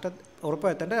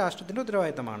രാഷ്ട്രത്തിൻ്റെ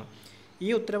ഉത്തരവാദിത്തമാണ്. ഈ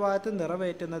ഉത്തരവാദിത്തം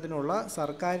നിറവേറ്റുന്നതിനുള്ള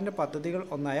സർക്കാരിൻ്റെ പദ്ധതികൾ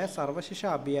ഒന്നായ സർവശിക്ഷ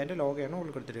അഭിയാൻ്റെ ലോകമാണ്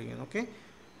ഉൾപ്പെടുത്തിയിരിക്കുന്നത്.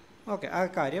 ഓക്കെ, ആ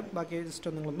കാര്യം ബാക്കി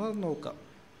ജസ്റ്റ് നിങ്ങളൊന്ന് നോക്കുക.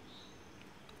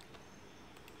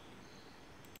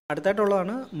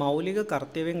 അടുത്തായിട്ടുള്ളതാണ് മൗലിക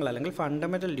കർത്തവ്യങ്ങൾ അല്ലെങ്കിൽ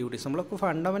ഫണ്ടമെൻ്റൽ ഡ്യൂട്ടീസ്. നമ്മൾക്ക്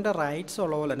ഫണ്ടമെൻ്റൽ റൈറ്റ്സ്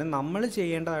ഉള്ള പോലെ തന്നെ നമ്മൾ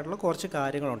ചെയ്യേണ്ടതായിട്ടുള്ള കുറച്ച്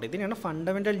കാര്യങ്ങളുണ്ട്. ഇതിനാണ്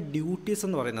ഫണ്ടമെൻ്റൽ ഡ്യൂട്ടീസ്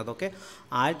എന്ന് പറയുന്നത്. ഓക്കെ,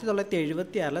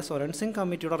 1976 സ്വരൺ സിംഗ്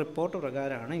കമ്മിറ്റിയുടെ റിപ്പോർട്ട്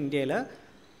പ്രകാരമാണ് ഇന്ത്യയിൽ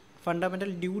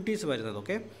ഫണ്ടമെൻ്റൽ ഡ്യൂട്ടീസ് വരുന്നത്.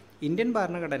 ഓക്കെ, ഇന്ത്യൻ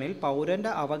ഭരണഘടനയിൽ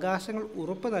പൗരൻ്റെ അവകാശങ്ങൾ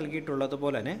ഉറപ്പ്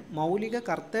നൽകിയിട്ടുള്ളതുപോലെ തന്നെ മൗലിക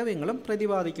കർത്തവ്യങ്ങളും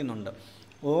പ്രതിപാദിക്കുന്നുണ്ട്.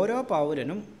 ഓരോ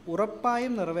പൗരനും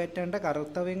ഉറപ്പായും നിറവേറ്റേണ്ട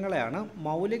കർത്തവ്യങ്ങളെയാണ്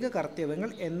മൗലിക കർത്തവ്യങ്ങൾ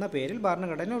എന്ന പേരിൽ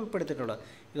ഭരണഘടന ഉൾപ്പെടുത്തിയിട്ടുള്ളത്.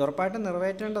 ഇത് ഉറപ്പായിട്ടും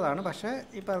നിറവേറ്റേണ്ടതാണ്, പക്ഷേ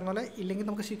ഈ പറഞ്ഞ പോലെ ഇല്ലെങ്കിൽ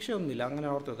നമുക്ക് ശിക്ഷയൊന്നുമില്ല. അങ്ങനെ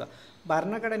ഓർത്ത് വെക്കുക.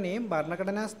 ഭരണഘടനയും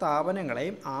ഭരണഘടനാ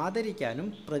സ്ഥാപനങ്ങളെയും ആദരിക്കാനും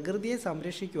പ്രകൃതിയെ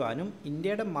സംരക്ഷിക്കുവാനും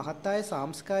ഇന്ത്യയുടെ മഹത്തായ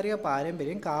സാംസ്കാരിക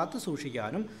പാരമ്പര്യം കാത്തു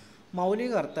സൂക്ഷിക്കാനും മൗലിക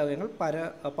കർത്തവ്യങ്ങൾ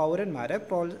പൗരന്മാരെ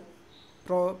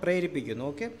പ്രേരിപ്പിക്കുന്നു.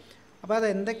 ഓക്കെ, അപ്പോൾ അത്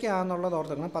എന്തൊക്കെയാണെന്നുള്ളത്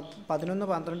ഓർത്ത് വെക്കണം.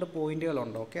 11-12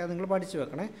 പോയിന്റുകളുണ്ട്. ഓക്കെ, അത് നിങ്ങൾ പഠിച്ചു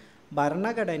വെക്കണേ.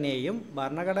 ഭരണഘടനയെയും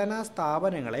ഭരണഘടനാ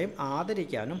സ്ഥാപനങ്ങളെയും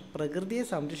ആദരിക്കാനും പ്രകൃതിയെ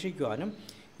സംരക്ഷിക്കുവാനും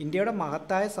ഇന്ത്യയുടെ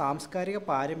മഹത്തായ സാംസ്കാരിക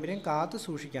പാരമ്പര്യം കാത്തു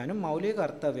സൂക്ഷിക്കാനും മൗലിക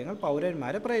കർത്തവ്യങ്ങൾ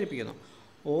പൗരന്മാരെ പ്രേരിപ്പിക്കുന്നു.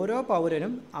 ഓരോ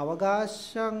പൗരനും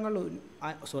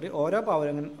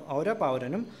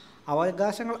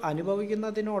അവകാശങ്ങൾ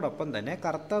അനുഭവിക്കുന്നതിനോടൊപ്പം തന്നെ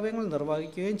കർത്തവ്യങ്ങൾ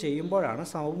നിർവഹിക്കുകയും ചെയ്യുമ്പോഴാണ്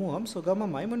സമൂഹം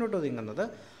സുഗമമായി മുന്നോട്ട് നീങ്ങുന്നത്.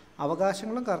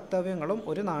 അവകാശങ്ങളും കർത്തവ്യങ്ങളും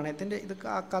ഒരു നാണയത്തിൻ്റെ ഇത്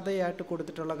കഥയായിട്ട്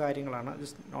കൊടുത്തിട്ടുള്ള കാര്യങ്ങളാണ്.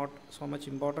 Just not so much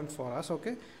important for us.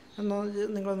 Okay,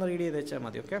 നിങ്ങളൊന്ന് റീഡ് ചെയ്ത് വെച്ചാൽ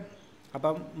മതി. ഓക്കെ,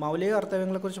 അപ്പം മൗലിക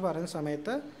കർത്തവ്യങ്ങളെക്കുറിച്ച് പറയുന്ന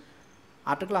സമയത്ത്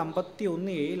ആർട്ടിക്കിൾ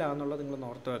 51(a)ലാണെന്നുള്ളത് നിങ്ങൾ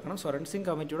ഓർത്ത് വെക്കണം. സ്വരൺ സിംഗ്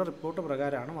കമ്മിറ്റിയുടെ റിപ്പോർട്ട്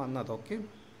പ്രകാരമാണ് വന്നത്. ഓക്കെ,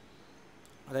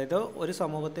 അതായത് ഒരു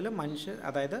സമൂഹത്തിൽ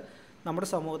അതായത് നമ്മുടെ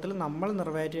സമൂഹത്തിൽ നമ്മൾ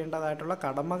നിറവേറ്റേണ്ടതായിട്ടുള്ള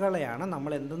കടമകളെയാണ്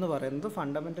നമ്മൾ എന്തെന്ന് പറയുന്നത്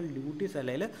ഫണ്ടമെൻ്റൽ ഡ്യൂട്ടീസ്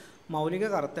അല്ലെങ്കിൽ മൗലിക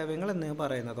കർത്തവ്യങ്ങൾ എന്ന്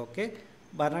പറയുന്നത്. ഓക്കെ,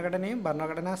 ഭരണഘടനയും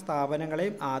ഭരണഘടനാ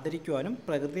സ്ഥാപനങ്ങളെയും ആദരിക്കുവാനും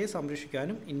പ്രകൃതിയെ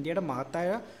സംരക്ഷിക്കാനും ഇന്ത്യയുടെ മഹത്തായ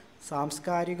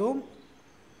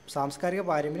സാംസ്കാരിക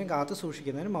പാരമ്പര്യം കാത്തു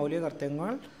സൂക്ഷിക്കുന്നതിന് മൗലിക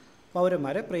കർത്തവ്യങ്ങൾ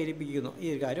പൗരന്മാരെ പ്രേരിപ്പിക്കുന്നു. ഈ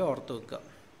ഒരു കാര്യം ഓർത്തു വെക്കുക.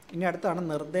 ഇനി അടുത്താണ്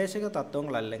നിർദ്ദേശക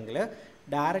തത്വങ്ങൾ അല്ലെങ്കിൽ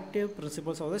directive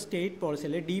principles of the state policy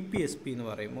അല്ലെങ്കിൽ DPSP എന്ന്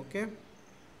പറയും. ഓക്കെ,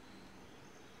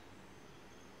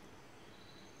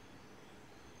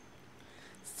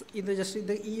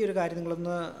 ഈ ഒരു കാര്യം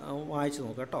നിങ്ങളൊന്ന് വായിച്ചു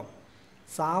നോക്കുക കേട്ടോ.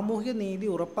 സാമൂഹ്യ നീതി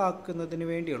ഉറപ്പാക്കുന്നതിന്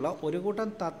വേണ്ടിയുള്ള ഒരു കൂട്ടം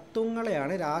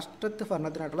തത്വങ്ങളെയാണ് രാഷ്ട്രത്വ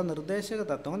ഭരണത്തിനായിട്ടുള്ള നിർദ്ദേശക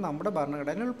തത്വങ്ങൾ നമ്മുടെ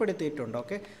ഭരണഘടനയിൽ ഉൾപ്പെടുത്തിയിട്ടുണ്ട്.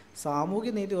 ഓക്കെ,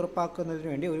 സാമൂഹ്യ നീതി ഉറപ്പാക്കുന്നതിന്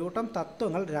വേണ്ടി ഒരു കൂട്ടം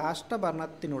തത്വങ്ങൾ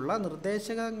രാഷ്ട്രഭരണത്തിനുള്ള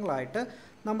നിർദ്ദേശകങ്ങളായിട്ട്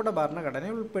നമ്മുടെ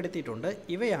ഭരണഘടനയിൽ ഉൾപ്പെടുത്തിയിട്ടുണ്ട്.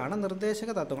 ഇവയാണ് നിർദ്ദേശക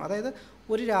തത്വങ്ങൾ. അതായത്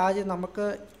ഒരു രാജ്യം നമുക്ക്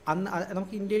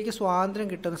ഇന്ത്യക്ക് സ്വാതന്ത്ര്യം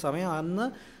കിട്ടുന്ന സമയം അന്ന്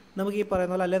നമുക്ക് ഈ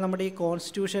പറയുന്ന പോലെ അല്ലെങ്കിൽ നമ്മുടെ ഈ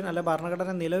കോൺസ്റ്റിറ്റ്യൂഷൻ അല്ലെ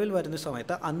ഭരണഘടന നിലവിൽ വരുന്ന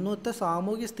സമയത്ത് അന്നത്തെ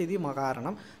സാമൂഹ്യ സ്ഥിതി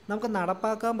കാരണം നമുക്ക്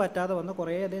നടപ്പാക്കാൻ പറ്റാതെ വന്ന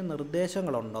കുറേയധികം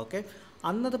നിർദ്ദേശങ്ങളുണ്ട്. ഓക്കെ,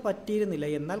 അന്നത് പറ്റിയിരുന്നില്ല.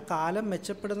 എന്നാൽ കാലം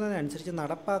മെച്ചപ്പെടുന്നതിനനുസരിച്ച്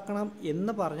നടപ്പാക്കണം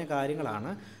എന്ന് പറഞ്ഞ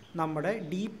കാര്യങ്ങളാണ് നമ്മുടെ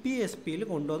DPSPയിൽ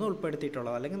കൊണ്ടുവന്ന്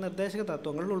ഉൾപ്പെടുത്തിയിട്ടുള്ളത് അല്ലെങ്കിൽ നിർദ്ദേശക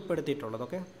തത്വങ്ങളിൽ ഉൾപ്പെടുത്തിയിട്ടുള്ളത്.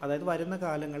 ഓക്കെ, അതായത് വരുന്ന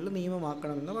കാലങ്ങളിൽ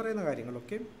നിയമമാക്കണമെന്ന് പറയുന്ന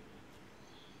കാര്യങ്ങളൊക്കെ.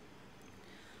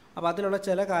 അപ്പോൾ അതിലുള്ള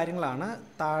ചില കാര്യങ്ങളാണ്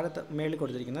മേളിൽ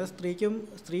കൊടുത്തിരിക്കുന്നത്.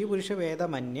 സ്ത്രീ പുരുഷ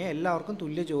ഭേദമന്യേ എല്ലാവർക്കും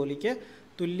തുല്യ ജോലിക്ക്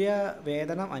തുല്യ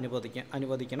വേതനം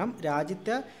അനുവദിക്കണം.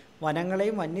 രാജ്യത്തെ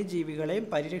വനങ്ങളെയും വന്യജീവികളെയും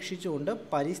പരിരക്ഷിച്ചുകൊണ്ട്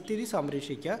പരിസ്ഥിതി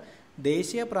സംരക്ഷിക്കുക.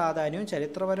 ദേശീയ പ്രാധാന്യവും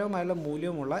ചരിത്രപരവുമായുള്ള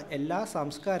മൂല്യവുമുള്ള എല്ലാ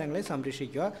സംസ്കാരങ്ങളെയും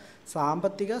സംരക്ഷിക്കുക.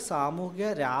 സാമ്പത്തിക സാമൂഹിക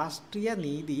രാഷ്ട്രീയ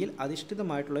നീതിയിൽ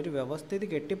അധിഷ്ഠിതമായിട്ടുള്ളൊരു വ്യവസ്ഥിതി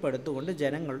കെട്ടിപ്പടുത്തുകൊണ്ട്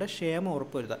ജനങ്ങളുടെ ക്ഷേമം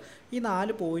ഉറപ്പുവരുത്തുക. ഈ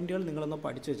 4 പോയിന്റുകൾ നിങ്ങളൊന്ന്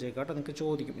പഠിച്ചു വെച്ചേക്കാം കേട്ടോ. നിങ്ങൾക്ക്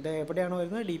ചോദിക്കും ഇത് എവിടെയാണ്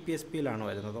വരുന്നത്? DPSPയിലാണ്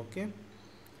വരുന്നത്. ഓക്കെ,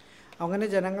 അങ്ങനെ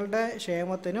ജനങ്ങളുടെ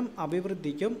ക്ഷേമത്തിനും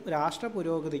അഭിവൃദ്ധിക്കും രാഷ്ട്ര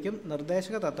പുരോഗതിക്കും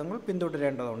നിർദ്ദേശക തത്വങ്ങൾ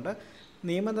പിന്തുടരേണ്ടതുണ്ട്.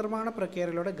 നിയമനിർമ്മാണ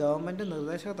പ്രക്രിയയിലൂടെ ഗവൺമെൻറ്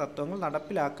നിർദ്ദേശക തത്വങ്ങൾ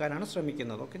നടപ്പിലാക്കാനാണ്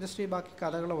ശ്രമിക്കുന്നത്. ഓക്കെ, ജസ്റ്റ് ഈ ബാക്കി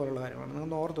കഥകൾ പോലുള്ള കാര്യമാണ്.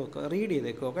 നിങ്ങൾ ഓർത്ത് വെക്കുക, റീഡ്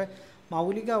ചെയ്തേക്കുക. ഓക്കെ,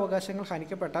 മൗലിക അവകാശങ്ങൾ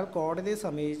ഹനിക്കപ്പെട്ടാൽ കോടതിയെ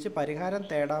സമീപിച്ച് പരിഹാരം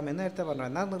തേടാമെന്ന് നേരത്തെ പറഞ്ഞു.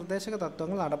 എന്നാൽ നിർദ്ദേശക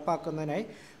തത്വങ്ങൾ നടപ്പാക്കുന്നതിനായി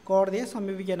കോടതിയെ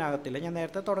സമീപിക്കാനാകത്തില്ല. ഞാൻ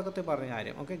നേരത്തെ തുടക്കത്തിൽ പറഞ്ഞ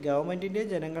കാര്യം. ഓക്കെ, ഗവൺമെൻറ്റിൻ്റെയും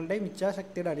ജനങ്ങളുടെയും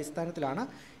ഇച്ഛാശക്തിയുടെ അടിസ്ഥാനത്തിലാണ്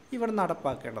ഇവിടെ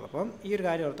നടപ്പാക്കേണ്ടത്. അപ്പം ഈ ഒരു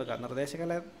കാര്യം ഓർത്തുക. നിർദ്ദേശക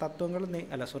തത്വങ്ങൾ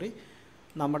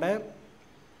നമ്മുടെ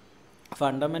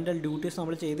ഫണ്ടമെൻ്റൽ ഡ്യൂട്ടീസ്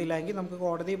നമ്മൾ ചെയ്തില്ലെങ്കിൽ നമുക്ക്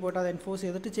കോടതിയിൽ പോയിട്ട് അത് എൻഫോഴ്സ്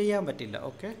ചെയ്തിട്ട് ചെയ്യാൻ പറ്റില്ല.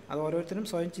 ഓക്കെ, അത് ഓരോരുത്തരും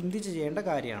സ്വയം ചിന്തിച്ച് ചെയ്യേണ്ട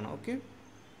കാര്യമാണ്. ഓക്കെ,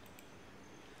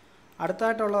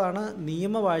 അടുത്തായിട്ടുള്ളതാണ്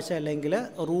നിയമവാഴ്ച അല്ലെങ്കിൽ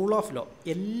റൂൾ ഓഫ് ലോ.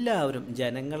 എല്ലാവരും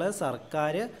ജനങ്ങൾ,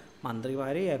 സർക്കാർ,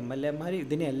 മന്ത്രിമാർ, MLAമാർ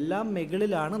ഇതിനെല്ലാം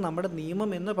മുകളിലാണ് നമ്മുടെ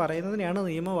നിയമം എന്ന് പറയുന്നതിനെയാണ്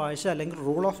നിയമവാഴ്ച അല്ലെങ്കിൽ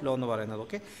റൂൾ ഓഫ് ലോ എന്ന് പറയുന്നത്.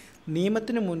 ഓക്കെ,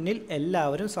 നിയമത്തിന് മുന്നിൽ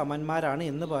എല്ലാവരും സമന്മാരാണ്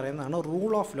എന്ന് പറയുന്നതാണ്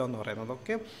റൂൾ ഓഫ് ലോ എന്ന് പറയുന്നത്.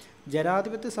 ഓക്കെ,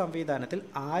 ജനാധിപത്യ സംവിധാനത്തിൽ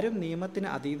ആരും നിയമത്തിന്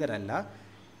അതീതരല്ല,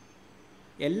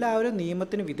 എല്ലാവരും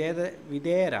നിയമത്തിന്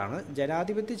വിധേയരാണ്.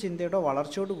 ജനാധിപത്യ ചിന്തയുടെ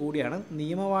വളർച്ചയോടു കൂടിയാണ്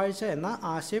നിയമവാഴ്ച എന്ന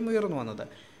ആശയം ഉയർന്നു വന്നത്.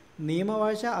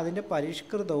 നിയമവാഴ്ച അതിൻ്റെ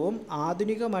പരിഷ്കൃതവും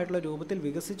ആധുനികമായിട്ടുള്ള രൂപത്തിൽ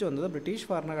വികസിച്ചു വന്നത് ബ്രിട്ടീഷ്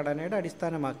ഭരണഘടനയുടെ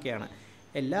അടിസ്ഥാനമാക്കിയാണ്.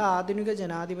 എല്ലാ ആധുനിക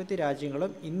ജനാധിപത്യ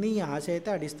രാജ്യങ്ങളും ഇന്ന് ഈ ആശയത്തെ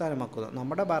അടിസ്ഥാനമാക്കുന്നു.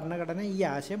 നമ്മുടെ ഭരണഘടന ഈ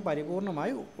ആശയം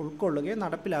പരിപൂർണമായി ഉൾക്കൊള്ളുകയും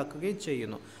നടപ്പിലാക്കുകയും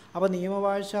ചെയ്യുന്നു. അപ്പോൾ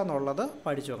നിയമവാഴ്ച എന്നുള്ളത്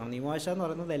പഠിച്ചു വെക്കണം. നിയമവാഴ്ച എന്ന്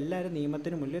പറയുന്നത് എല്ലാവരും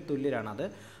നിയമത്തിന് മുന്നിൽ തുല്യരാണ്. അത്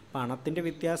പണത്തിൻ്റെ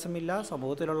വ്യത്യാസമില്ല,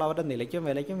 സമൂഹത്തിലുള്ളവരുടെ നിലയ്ക്കും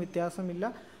വിലയ്ക്കും വ്യത്യാസമില്ല,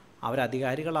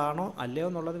 അവരധികാരികളാണോ അല്ലയോ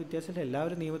എന്നുള്ളത് വ്യത്യാസമില്ല,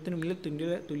 എല്ലാവരും നിയമത്തിന് മുന്നിൽ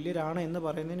തുല്യരാണ് എന്ന്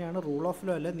പറയുന്നതിനാണ് റൂൾ ഓഫ്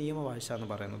ലോ അല്ല നിയമവാഴ്ച എന്ന്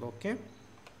പറയുന്നത്. ഓക്കെ,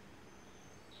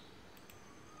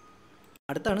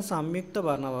 അടുത്താണ് സംയുക്ത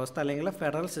ഭരണ വ്യവസ്ഥ അല്ലെങ്കിൽ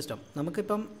ഫെഡറൽ സിസ്റ്റം.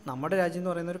 നമുക്കിപ്പം നമ്മുടെ രാജ്യം എന്ന്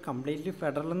പറയുന്ന ഒരു കംപ്ലീറ്റ്ലി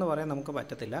ഫെഡറൽ എന്ന് പറയാൻ നമുക്ക്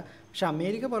പറ്റത്തില്ല. പക്ഷേ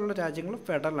അമേരിക്ക പോലുള്ള രാജ്യങ്ങൾ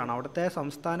ഫെഡറലാണ്. അവിടുത്തെ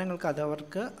സംസ്ഥാനങ്ങൾക്ക്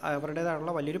അവർക്ക്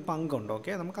അവരുടേതായുള്ള വലിയൊരു പങ്കുണ്ട്.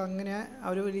 ഓക്കെ, നമുക്ക് അങ്ങനെ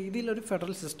ഒരു രീതിയിലൊരു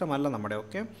ഫെഡറൽ സിസ്റ്റം അല്ല നമ്മുടെ.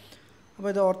 ഓക്കെ, അപ്പോൾ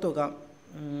ഇത് ഓർത്ത് വെക്കാം.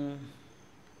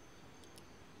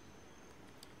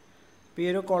 ഇപ്പോൾ ഈ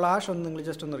ഒരു കൊളാഷ് ഒന്ന് നിങ്ങൾ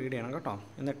ജസ്റ്റ് ഒന്ന് റീഡ് ചെയ്യണം കേട്ടോ.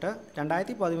 എന്നിട്ട്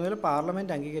 2013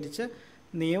 പാർലമെൻറ്റ് അംഗീകരിച്ച്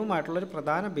നിയമമായിട്ടുള്ളൊരു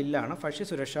പ്രധാന ബില്ലാണ്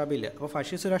ഭക്ഷ്യസുരക്ഷാ ബില്ല്. അപ്പോൾ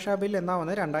ഭക്ഷ്യസുരക്ഷാ ബില്ല് എന്നാ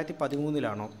വന്നത്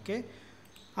 2013 ഓക്കെ,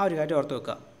 ആ ഒരു കാര്യം ഓർത്ത്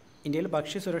വെക്കുക. ഇന്ത്യയിൽ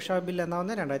ഭക്ഷ്യസുരക്ഷാ ബില്ല് എന്നാ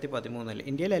വന്നത് 2013.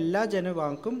 ഇന്ത്യയിലെ എല്ലാ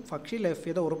ജനവിഭാഗങ്ങൾക്കും ഭക്ഷ്യ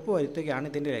ലഭ്യത ഉറപ്പുവരുത്തുകയാണ്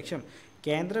ഇതിൻ്റെ ലക്ഷ്യം.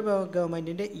 കേന്ദ്ര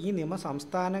ഗവൺമെൻറ്റിൻ്റെ ഈ നിയമം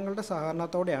സംസ്ഥാനങ്ങളുടെ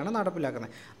സഹകരണത്തോടെയാണ്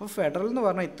നടപ്പിലാക്കുന്നത്. അപ്പോൾ ഫെഡറൽ എന്ന്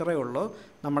പറഞ്ഞാൽ ഇത്രയേ ഉള്ളൂ,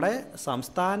 നമ്മുടെ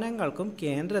സംസ്ഥാനങ്ങൾക്കും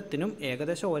കേന്ദ്രത്തിനും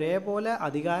ഏകദേശം ഒരേപോലെ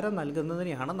അധികാരം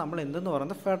നൽകുന്നതിനെയാണ് നമ്മൾ എന്തെന്ന്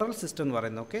പറയുന്നത് ഫെഡറൽ സിസ്റ്റം എന്ന്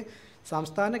പറയുന്നത്. ഓക്കെ,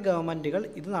 സംസ്ഥാന ഗവൺമെൻറ്റുകൾ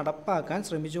ഇത് നടപ്പാക്കാൻ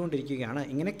ശ്രമിച്ചുകൊണ്ടിരിക്കുകയാണ്.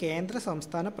 ഇങ്ങനെ കേന്ദ്ര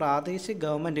സംസ്ഥാന പ്രാദേശിക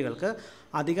ഗവൺമെൻറ്റുകൾക്ക്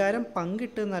അധികാരം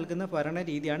പങ്കിട്ട് നൽകുന്ന ഭരണ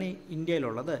രീതിയാണ്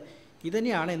ഇന്ത്യയിലുള്ളത്.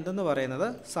 ഇതിനെയാണ് എന്തെന്ന് പറയുന്നത്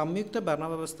സംയുക്ത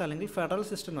ഭരണവ്യവസ്ഥ അല്ലെങ്കിൽ ഫെഡറൽ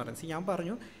സിസ്റ്റം എന്ന് പറയുന്നത്. ഞാൻ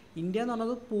പറഞ്ഞു ഇന്ത്യ എന്ന്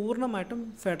പറഞ്ഞത് പൂർണ്ണമായിട്ടും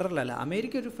ഫെഡറൽ അല്ല.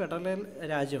 അമേരിക്ക ഒരു ഫെഡറൽ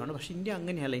രാജ്യമാണ്, പക്ഷേ ഇന്ത്യ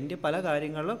അങ്ങനെയല്ല. ഇന്ത്യ പല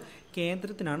കാര്യങ്ങളിലും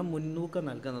കേന്ദ്രത്തിനാണ് മുൻതൂക്കം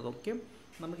നൽകുന്നത്. ഓക്കെ,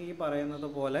 നമുക്ക് ഈ പറയുന്നത്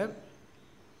പോലെ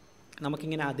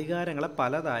നമുക്കിങ്ങനെ അധികാരങ്ങളെ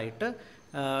പലതായിട്ട്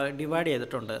ഡിവൈഡ്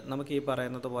ചെയ്തിട്ടുണ്ട്. നമുക്ക് ഈ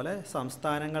പറയുന്നത് പോലെ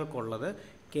സംസ്ഥാനങ്ങൾക്കുള്ളത്,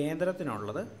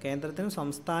 കേന്ദ്രത്തിനുള്ളത്, കേന്ദ്രത്തിനും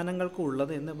സംസ്ഥാനങ്ങൾക്കും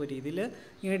ഉള്ളത് എന്ന രീതിയിൽ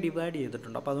ഇങ്ങനെ ഡിവൈഡ്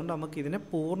ചെയ്തിട്ടുണ്ട്. അപ്പോൾ അതുകൊണ്ട് നമുക്കിതിനെ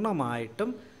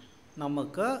പൂർണ്ണമായിട്ടും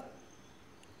നമുക്ക്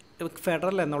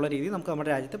ഫെഡറൽ എന്നുള്ള രീതി നമുക്ക് നമ്മുടെ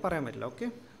രാജ്യത്ത് പറയാൻ പറ്റില്ല. ഓക്കെ,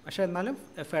 പക്ഷേ എന്നാലും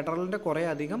ഫെഡറലിൻ്റെ കുറേ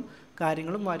അധികം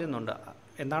കാര്യങ്ങളും വരുന്നുണ്ട്.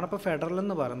 എന്താണ് ഇപ്പോൾ ഫെഡറൽ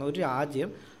എന്ന് പറയുന്നത്? ഒരു രാജ്യം,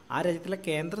 ആ രാജ്യത്തിലെ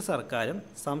കേന്ദ്ര സർക്കാരും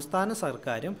സംസ്ഥാന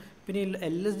സർക്കാരും പിന്നെ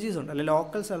LSGs ഉണ്ട്, അല്ലെ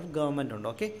ലോക്കൽ സെൽഫ് ഗവൺമെൻറ് ഉണ്ട്.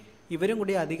 ഓക്കെ, ഇവരും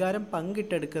കൂടി അധികാരം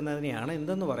പങ്കിട്ടെടുക്കുന്നതിനെയാണ്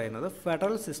എന്തെന്ന് പറയുന്നത്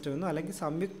ഫെഡറൽ സിസ്റ്റം എന്നും അല്ലെങ്കിൽ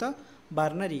സംയുക്ത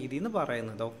ഭരണരീതി എന്ന്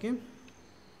പറയുന്നത്. ഓക്കെ,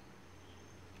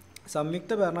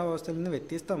 സംയുക്ത ഭരണവ്യവസ്ഥയിൽ നിന്ന്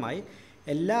വ്യത്യസ്തമായി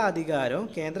എല്ലാ അധികാരവും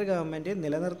കേന്ദ്ര ഗവൺമെൻറ്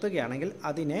നിലനിർത്തുകയാണെങ്കിൽ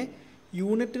അതിനെ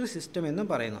യൂണിറ്ററി സിസ്റ്റം എന്നും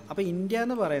പറയുന്നു. അപ്പോൾ ഇന്ത്യ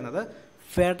എന്ന് പറയുന്നത്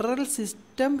ഫെഡറൽ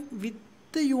സിസ്റ്റം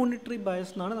വിത്ത് യൂണിറ്ററി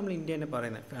ബയസ് എന്നാണ് നമ്മൾ ഇന്ത്യനെ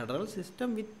പറയുന്നത്. ഫെഡറൽ സിസ്റ്റം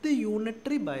വിത്ത്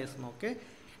യൂണിറ്ററി ബയസ്. ഓക്കെ,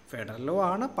 ഫെഡറലോ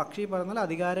ആണ്, പക്ഷേ ഈ പറഞ്ഞാൽ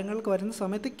അധികാരങ്ങൾക്ക് വരുന്ന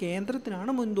സമയത്ത്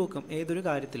കേന്ദ്രത്തിനാണ് മുൻതൂക്കം ഏതൊരു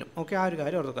കാര്യത്തിലും. ഓക്കെ, ആ ഒരു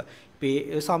കാര്യം ഓർക്കുക.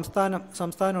 ഇപ്പോൾ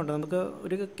സംസ്ഥാനമുണ്ട്, നമുക്ക്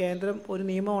ഒരു കേന്ദ്രം ഒരു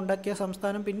നിയമം ഉണ്ടാക്കിയ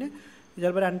സംസ്ഥാനം പിന്നെ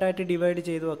ചിലപ്പോൾ രണ്ടായിട്ട് ഡിവൈഡ്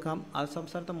ചെയ്ത് വെക്കാം. ആ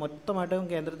സംസ്ഥാനത്തെ മൊത്തമായിട്ടും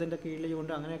കേന്ദ്രത്തിൻ്റെ കീഴിൽ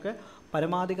കൊണ്ട് അങ്ങനെയൊക്കെ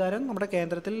പരമാധികാരം നമ്മുടെ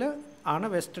കേന്ദ്രത്തിൽ ആണ്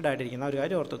വെസ്റ്റഡ് ആയിട്ടിരിക്കുന്നത്. ആ ഒരു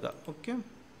കാര്യം ഓർത്തുക.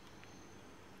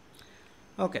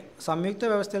 ഓക്കെ, സംയുക്ത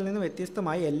വ്യവസ്ഥയിൽ നിന്ന്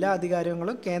വ്യത്യസ്തമായി എല്ലാ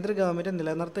അധികാരങ്ങളും കേന്ദ്ര ഗവൺമെൻറ്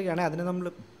നിലനിർത്തുകയാണ്. അതിനെ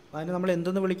നമ്മൾ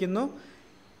എന്തെന്ന് വിളിക്കുന്നു?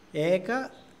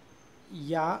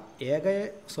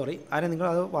 അതിനെ നിങ്ങൾ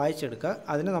അത് വായിച്ചെടുക്കുക.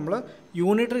 അതിനെ നമ്മൾ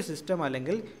യൂണിറ്ററി സിസ്റ്റം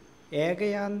അല്ലെങ്കിൽ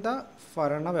ഏകയാന്ത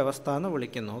ഭരണ വ്യവസ്ഥ എന്ന്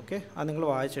വിളിക്കുന്നു. ഓക്കെ, അത് നിങ്ങൾ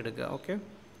വായിച്ചെടുക്കുക. ഓക്കെ,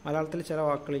 മലയാളത്തിൽ ചില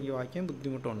വാക്കുകൾ എനിക്ക് വായിക്കാൻ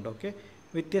ബുദ്ധിമുട്ടുണ്ട്. ഓക്കെ,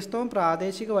 വ്യത്യസ്തവും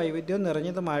പ്രാദേശിക വൈവിധ്യവും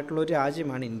നിറഞ്ഞതുമായിട്ടുള്ള ഒരു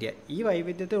രാജ്യമാണ് ഇന്ത്യ. ഈ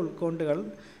വൈവിധ്യത്തെ ഉൾക്കൊണ്ടുകൾ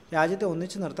രാജ്യത്തെ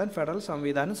ഒന്നിച്ചു നിർത്താൻ ഫെഡറൽ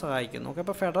സംവിധാനം സഹായിക്കുന്നു. ഓക്കെ,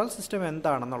 അപ്പോൾ ഫെഡറൽ സിസ്റ്റം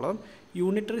എന്താണെന്നുള്ളതും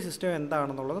യൂണിറ്ററി സിസ്റ്റം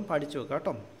എന്താണെന്നുള്ളതും പഠിച്ചു വെക്കുക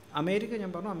കേട്ടോ. അമേരിക്ക,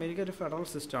 ഞാൻ പറഞ്ഞു അമേരിക്ക ഒരു ഫെഡറൽ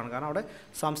സിസ്റ്റമാണ്, കാരണം അവിടെ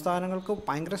സംസ്ഥാനങ്ങൾക്ക്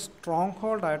ഭയങ്കര സ്ട്രോങ്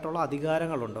ഹോൾഡ് ആയിട്ടുള്ള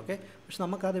അധികാരങ്ങളുണ്ട്. ഓക്കെ, പക്ഷെ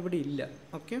നമുക്കതിവിടെ ഇല്ല.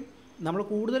 ഓക്കെ, നമ്മൾ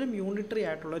കൂടുതലും യൂണിറ്ററി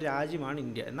ആയിട്ടുള്ള രാജ്യമാണ്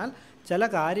ഇന്ത്യ. എന്നാൽ ചില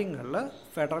കാര്യങ്ങളിൽ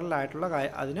ഫെഡറലായിട്ടുള്ള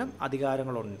അതിന്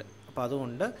അധികാരങ്ങളുണ്ട്. അപ്പോൾ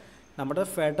അതുകൊണ്ട് നമ്മുടെ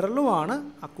ഫെഡറലുമാണ്,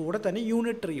 ആ കൂടെ തന്നെ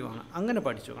യൂണിറ്ററിയുമാണ്. അങ്ങനെ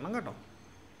പഠിച്ചു വെക്കണം കേട്ടോ.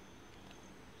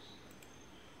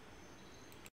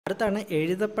 അടുത്താണ്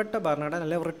എഴുതപ്പെട്ട ഭരണഘടന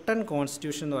അല്ലെങ്കിൽ റിട്ടൺ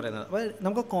കോൺസ്റ്റിറ്റ്യൂഷൻ എന്ന് പറയുന്നത്. അപ്പോൾ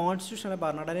നമുക്ക് കോൺസ്റ്റിറ്റ്യൂഷൻ അല്ലെങ്കിൽ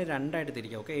ഭരണഘടനയെ രണ്ടായിട്ട്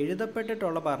തിരിക്കാം. ഓക്കെ,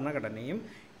 എഴുതപ്പെട്ടിട്ടുള്ള ഭരണഘടനയും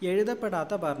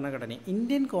എഴുതപ്പെടാത്ത ഭരണഘടനയും.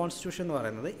 ഇന്ത്യൻ കോൺസ്റ്റിറ്റ്യൂഷൻ എന്ന്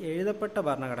പറയുന്നത് എഴുതപ്പെട്ട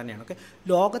ഭരണഘടനയാണ്. ഓക്കെ,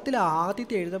 ലോകത്തിലെ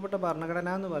ആദ്യത്തെ എഴുതപ്പെട്ട ഭരണഘടന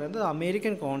എന്ന് പറയുന്നത്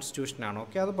അമേരിക്കൻ കോൺസ്റ്റിറ്റ്യൂഷനാണ്.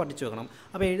 ഓക്കെ, അത് പഠിച്ചു വെക്കണം.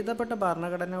 അപ്പോൾ എഴുതപ്പെട്ട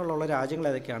ഭരണഘടനകളുള്ള രാജ്യങ്ങൾ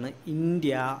ഏതൊക്കെയാണ്?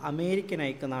 ഇന്ത്യ, അമേരിക്കൻ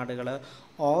ഐക്യനാടുകൾ,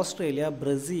 ഓസ്ട്രേലിയ,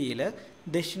 ബ്രസീൽ,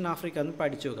 ദക്ഷിണാഫ്രിക്ക എന്ന്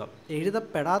പഠിച്ചു വെക്കാം.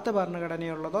 എഴുതപ്പെടാത്ത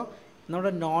ഭരണഘടനയുള്ളതോ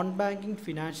നമ്മുടെ നോൺ ബാങ്കിങ്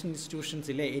ഫിനാൻഷ്യൽ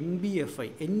ഇൻസ്റ്റിറ്റ്യൂഷൻസിലെ NBFI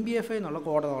എന്നുള്ള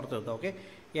കോഡ് ഓർത്ത് വെക്കുക. ഓക്കെ,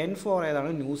 N ഫോർ ഏതാണ്?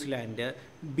 New Zealand,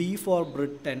 B four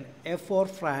Britain, F four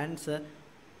France,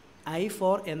 I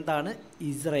four എന്താണ്?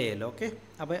 ഇസ്രയേൽ. ഓക്കെ,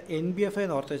 അപ്പോൾ NBFI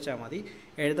എന്ന് ഓർത്ത് വെച്ചാൽ മതി,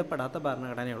 എഴുതപ്പെടാത്ത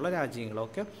ഭരണഘടനയുള്ള രാജ്യങ്ങൾ.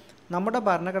 ഓക്കെ, നമ്മുടെ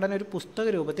ഭരണഘടന ഒരു പുസ്തക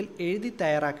രൂപത്തിൽ എഴുതി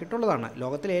തയ്യാറാക്കിയിട്ടുള്ളതാണ്.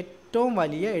 ലോകത്തിലെ ഏറ്റവും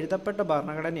വലിയ എഴുതപ്പെട്ട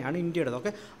ഭരണഘടനയാണ് ഇന്ത്യയുടേത്.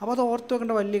 ഓക്കെ, അപ്പോൾ അത് ഓർത്ത്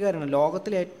വെക്കേണ്ട വലിയ കാര്യമാണ്.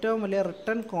 ലോകത്തിലെ ഏറ്റവും വലിയ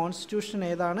റിട്ടൺ കോൺസ്റ്റിറ്റ്യൂഷൻ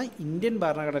ഏതാണ്? ഇന്ത്യൻ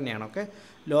ഭരണഘടനയാണ്. ഓക്കെ,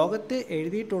 ലോകത്ത്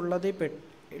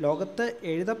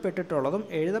എഴുതപ്പെട്ടിട്ടുള്ളതും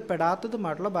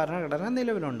എഴുതപ്പെടാത്തതുമായിട്ടുള്ള ഭരണഘടന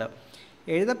നിലവിലുണ്ട്.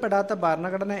 എഴുതപ്പെടാത്ത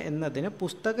ഭരണഘടന എന്നതിന്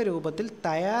പുസ്തക രൂപത്തിൽ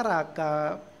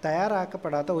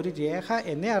തയ്യാറാക്കപ്പെടാത്ത ഒരു രേഖ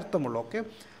എന്നേ അർത്ഥമുള്ളൂ. ഓക്കെ,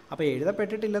 അപ്പോൾ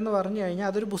എഴുതപ്പെട്ടിട്ടില്ലെന്ന് പറഞ്ഞു കഴിഞ്ഞാൽ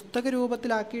അതൊരു പുസ്തക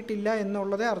രൂപത്തിലാക്കിയിട്ടില്ല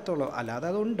എന്നുള്ളതേ അർത്ഥമുള്ളൂ, അല്ലാതെ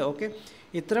അതുണ്ട്. ഓക്കെ,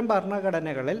 ഇത്തരം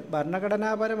ഭരണഘടനകളിൽ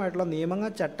ഭരണഘടനാപരമായിട്ടുള്ള നിയമങ്ങൾ,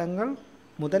 ചട്ടങ്ങൾ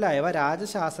മുതലായവ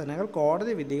രാജശാസനങ്ങൾ,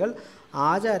 കോടതി വിധികൾ,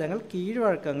 ആചാരങ്ങൾ,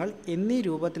 കീഴ്വഴക്കങ്ങൾ എന്നീ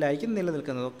രൂപത്തിലായിരിക്കും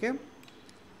നിലനിൽക്കുന്നത്. ഓക്കെ,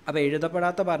 അപ്പോൾ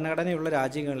എഴുതപ്പെടാത്ത ഭരണഘടനയുള്ള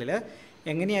രാജ്യങ്ങളിൽ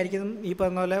എങ്ങനെയായിരിക്കും ഈ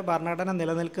പറഞ്ഞ പോലെ ഭരണഘടന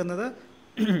നിലനിൽക്കുന്നത്?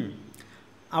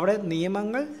 അവിടെ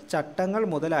നിയമങ്ങൾ, ചട്ടങ്ങൾ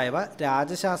മുതലായവ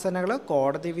രാജശാസനകൾ,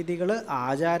 കോടതി വിധികൾ,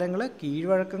 ആചാരങ്ങൾ,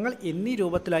 കീഴ്വഴക്കങ്ങൾ എന്നീ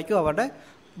രൂപത്തിലായിരിക്കും അവരുടെ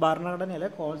ഭരണഘടനയിലെ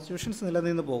കോൺസ്റ്റിറ്റ്യൂഷൻസ്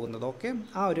നിലനിന്ന് പോകുന്നത്. ഓക്കെ,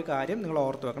 ആ ഒരു കാര്യം നിങ്ങൾ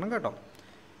ഓർത്ത് വെക്കണം കേട്ടോ.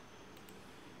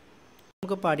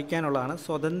 നമുക്ക് പഠിക്കാനുള്ളതാണ്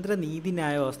സ്വതന്ത്ര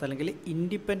നീതിന്യായ വ്യവസ്ഥ അല്ലെങ്കിൽ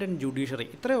ഇൻഡിപെൻഡൻറ്റ് ജുഡീഷ്യറി.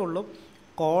 ഇത്രയേ ഉള്ളൂ.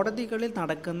 കോടതികളിൽ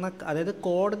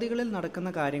നടക്കുന്ന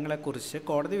കാര്യങ്ങളെക്കുറിച്ച്,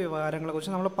 കോടതി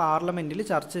വ്യവഹാരങ്ങളെക്കുറിച്ച് നമ്മൾ പാർലമെൻറ്റിൽ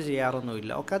ചർച്ച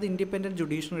ചെയ്യാറൊന്നുമില്ല. ഓക്കെ, അത് ഇൻഡിപെൻഡൻറ്റ്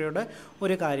ജുഡീഷ്യറിയുടെ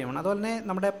ഒരു കാര്യമാണ്. അതുപോലെ തന്നെ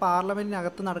നമ്മുടെ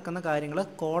പാർലമെൻറ്റിനകത്ത് നടക്കുന്ന കാര്യങ്ങൾ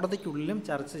കോടതിക്കുള്ളിലും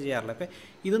ചർച്ച ചെയ്യാറില്ല. ഓക്കെ,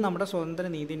 ഇത് നമ്മുടെ സ്വതന്ത്ര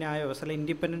നീതിന്യായ വ്യവസ്ഥ അല്ലെങ്കിൽ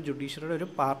ഇൻഡിപെൻഡൻറ്റ് ജുഡീഷ്യറിയുടെ ഒരു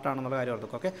പാർട്ടാണെന്നുള്ള കാര്യം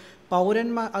ഓർക്കുക. ഓക്കെ,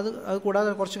 അത്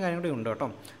കൂടാതെ കുറച്ച് കാര്യം കൂടി ഉണ്ട് കേട്ടോ.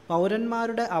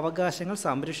 പൗരന്മാരുടെ അവകാശങ്ങൾ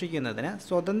സംരക്ഷിക്കുന്നതിന്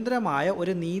സ്വതന്ത്രമായ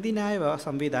ഒരു നീതിന്യായ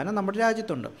സംവിധാനം നമ്മുടെ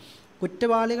രാജ്യത്തുണ്ട്.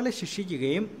 കുറ്റവാളികളെ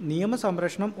ശിക്ഷിക്കുകയും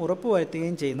നിയമസംരക്ഷണം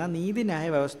ഉറപ്പുവരുത്തുകയും ചെയ്യുന്ന നീതിന്യായ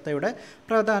വ്യവസ്ഥയുടെ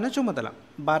പ്രധാന ചുമതല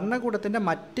ഭരണകൂടത്തിൻ്റെ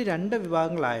മറ്റ് 2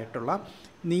 വിഭാഗങ്ങളായിട്ടുള്ള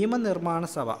നിയമനിർമ്മാണ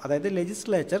സഭ, അതായത്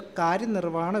ലെജിസ്ലേച്ചർ,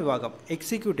 കാര്യനിർവഹണ വിഭാഗം,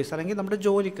 എക്സിക്യൂട്ടീവ്സ് അല്ലെങ്കിൽ നമ്മുടെ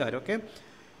ജോലിക്കാരൊക്കെ,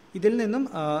 ഇതിൽ നിന്നും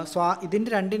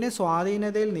ഇതിൻ്റെ രണ്ടിനെ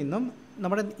സ്വാധീനതയിൽ നിന്നും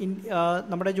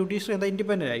നമ്മുടെ ജുഡീഷ്യറി എന്താ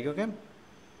ഇൻഡിപെൻഡൻ്റ് ആയിരിക്കും. ഓക്കെ,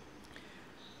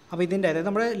 അപ്പോൾ ഇതിൻ്റെ അതായത്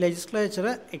നമ്മുടെ ലെജിസ്ലേച്ചർ,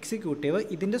 എക്സിക്യൂട്ടീവ്,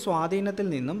 ഇതിൻ്റെ സ്വാധീനത്തിൽ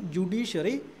നിന്നും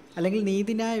ജുഡീഷ്യറി അല്ലെങ്കിൽ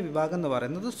നീതിന്യായ വിഭാഗം എന്ന്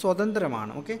പറയുന്നത്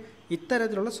സ്വതന്ത്രമാണ്. ഓക്കെ,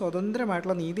 ഇത്തരത്തിലുള്ള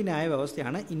സ്വതന്ത്രമായിട്ടുള്ള നീതിന്യായ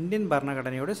വ്യവസ്ഥയാണ് ഇന്ത്യൻ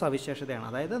ഭരണഘടനയുടെ സവിശേഷതയാണ്.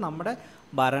 അതായത് നമ്മുടെ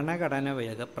ഭരണഘടന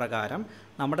പ്രകാരം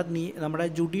നമ്മുടെ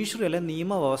ജുഡീഷ്യറി അല്ലെങ്കിൽ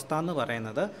നിയമവ്യവസ്ഥ എന്ന്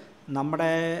പറയുന്നത്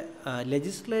നമ്മുടെ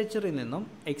ലെജിസ്ലേച്ചറിൽ നിന്നും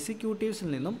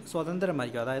എക്സിക്യൂട്ടീവ്സിൽ നിന്നും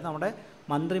സ്വതന്ത്രമായിരിക്കും. അതായത് നമ്മുടെ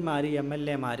മന്ത്രിമാർ,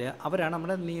 MLA മാർ, അവരാണ്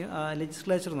നമ്മുടെ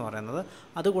ലെജിസ്ലേച്ചർ എന്ന് പറയുന്നത്.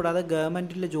 അതുകൂടാതെ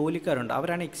ഗവൺമെൻറ്റിലെ ജോലിക്കാരുണ്ട്,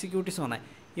 അവരാണ് എക്സിക്യൂട്ടീവ്സ് എന്ന്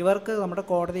പറയുന്നത്. ഇവർക്ക് നമ്മുടെ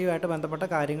കോടതിയുമായിട്ട് ബന്ധപ്പെട്ട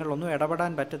കാര്യങ്ങളിലൊന്നും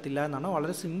ഇടപെടാൻ പറ്റത്തില്ല എന്നാണ്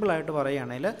വളരെ സിമ്പിളായിട്ട്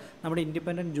പറയുകയാണെങ്കിൽ നമ്മുടെ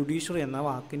ഇൻഡിപെൻഡൻറ്റ് ജുഡീഷ്യറി എന്ന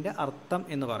വാക്കിൻ്റെ അർത്ഥം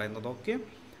എന്ന് പറയുന്നത്. ഓക്കെ,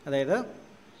 അതായത്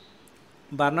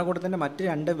ഭരണകൂടത്തിൻ്റെ മറ്റ്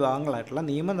 2 വിഭാഗങ്ങളായിട്ടുള്ള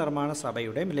നിയമനിർമ്മാണ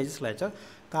സഭയുടെയും ലെജിസ്ലേച്ചർ,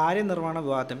 കാര്യനിർവഹണ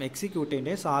വിഭാഗത്തിൻ്റെയും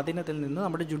എക്സിക്യൂട്ടീവിൻ്റെയും സ്വാധീനത്തിൽ നിന്ന്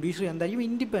നമ്മുടെ ജുഡീഷ്യറി എന്തായിരിക്കും,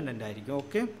 ഇൻഡിപെൻഡൻ്റ് ആയിരിക്കും.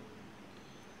 ഓക്കെ,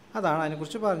 അതാണ്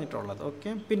അതിനെക്കുറിച്ച് പറഞ്ഞിട്ടുള്ളത്. ഓക്കെ,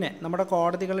 പിന്നെ നമ്മുടെ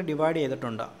കോടതികൾ ഡിവൈഡ്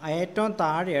ചെയ്തിട്ടുണ്ട്. ഏറ്റവും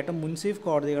താഴെയായിട്ട് മുൻസിഫ്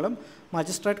കോടതികളും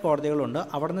മജിസ്ട്രേറ്റ് കോടതികളുണ്ട്.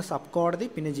 അവിടെ നിന്ന് സബ് കോടതി,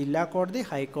 പിന്നെ ജില്ലാ കോടതി,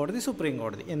 ഹൈക്കോടതി, സുപ്രീം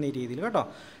കോടതി എന്നീ രീതിയിൽ കേട്ടോ.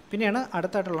 പിന്നെയാണ്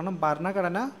അടുത്തായിട്ടുള്ള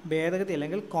ഭരണഘടന ഭേദഗതി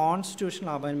അല്ലെങ്കിൽ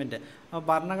കോൺസ്റ്റിറ്റ്യൂഷണൽ അമെൻമെൻറ്റ്.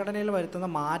 ഭരണഘടനയിൽ വരുത്തുന്ന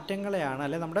മാറ്റങ്ങളെയാണ്,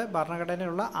 അല്ലെങ്കിൽ നമ്മുടെ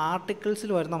ഭരണഘടനയിലുള്ള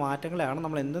ആർട്ടിക്കിൾസിൽ വരുന്ന മാറ്റങ്ങളെയാണ്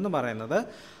നമ്മൾ എന്തെന്ന് പറയുന്നത്.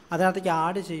 അതിനകത്തേക്ക്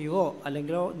ആഡ് ചെയ്യുകയോ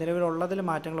അല്ലെങ്കിലോ നിലവിലുള്ളതിൽ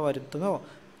മാറ്റങ്ങൾ വരുത്തുന്നോ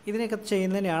ഇതിനൊക്കെ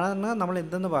ചെയ്യുന്നതിനെയാണ് നമ്മൾ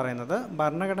എന്തെന്ന് പറയുന്നത്,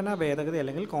 ഭരണഘടനാ ഭേദഗതി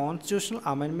അല്ലെങ്കിൽ കോൺസ്റ്റിറ്റ്യൂഷണൽ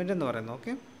അമെൻമെൻറ്റ് എന്ന് പറയുന്നത്.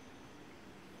 ഓക്കെ,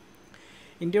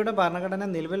 ഇന്ത്യയുടെ ഭരണഘടന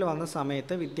നിലവിൽ വന്ന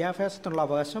സമയത്ത് വിദ്യാഭ്യാസത്തിനുള്ള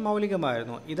അവകാശം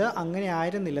മൗലികമായിരുന്നു. ഇത് അങ്ങനെ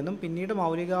ആയിരുന്നില്ലെന്നും പിന്നീട്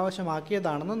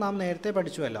മൗലികാവകാശമാക്കിയതാണെന്നും നാം നേരത്തെ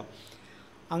പഠിച്ചുവല്ലോ.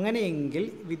 അങ്ങനെയെങ്കിൽ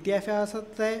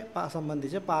വിദ്യാഭ്യാസത്തെ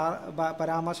സംബന്ധിച്ച്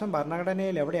പരാമർശം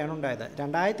ഭരണഘടനയിൽ എവിടെയാണ് ഉണ്ടായത്?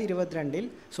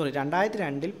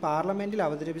 2002 പാർലമെൻറ്റിൽ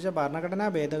അവതരിപ്പിച്ച ഭരണഘടനാ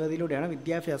ഭേദഗതിയിലൂടെയാണ്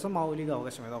വിദ്യാഭ്യാസം മൗലിക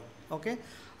അവകാശമായത്. ഓക്കെ,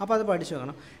 അപ്പോൾ അത് പഠിച്ചു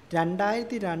വെക്കണം.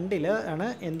 2002 ആണ്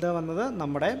എന്ത് വന്നത്,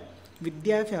 നമ്മുടെ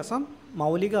വിദ്യാഭ്യാസം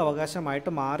മൗലിക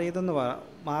അവകാശമായിട്ട്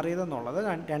മാറിയതെന്നുള്ളത്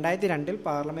 2002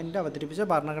 പാർലമെൻറ്റ് അവതരിപ്പിച്ച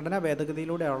ഭരണഘടനാ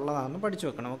ഭേദഗതിയിലൂടെ ഉള്ളതാണെന്ന് പഠിച്ചു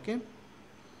വെക്കണം.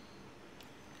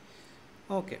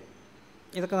 ഓക്കെ,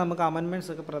 ഇതൊക്കെ നമുക്ക്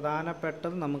അമെൻമെൻറ്റ്സ് ഒക്കെ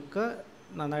പ്രധാനപ്പെട്ടത് നമുക്ക്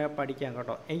നന്നായി പഠിക്കാം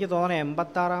കേട്ടോ. എനിക്ക് തോന്നുന്നത്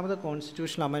 86ാമത്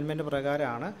കോൺസ്റ്റിറ്റ്യൂഷണൽ അമെൻമെൻറ്റ്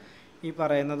പ്രകാരമാണ് ഈ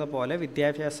പറയുന്നത് പോലെ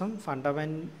വിദ്യാഭ്യാസം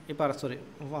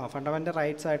ഫണ്ടമെൻ്റൽ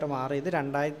റൈറ്റ്സ് ആയിട്ട് മാറിയത്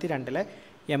 2002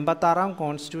 86ാം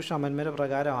കോൺസ്റ്റിറ്റ്യൂഷൻ അമെൻമെൻറ്റ്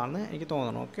പ്രകാരമാണ് എനിക്ക്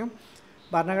തോന്നുന്നു. ഓക്കെ,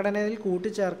 ഭരണഘടനയിൽ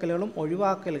കൂട്ടിച്ചേർക്കലുകളും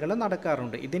ഒഴിവാക്കലുകളും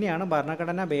നടക്കാറുണ്ട്. ഇതിനെയാണ്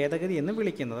ഭരണഘടനാ ഭേദഗതി എന്ന്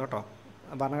വിളിക്കുന്നത് കേട്ടോ.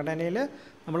 ഭരണഘടനയിൽ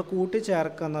നമ്മൾ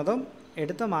കൂട്ടിച്ചേർക്കുന്നതും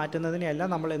എടുത്തു മാറ്റുന്നതിനെയെല്ലാം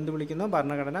നമ്മൾ എന്ത് വിളിക്കുന്നു,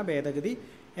 ഭരണഘടനാ ഭേദഗതി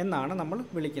എന്നാണ് നമ്മൾ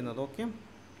വിളിക്കുന്നത്.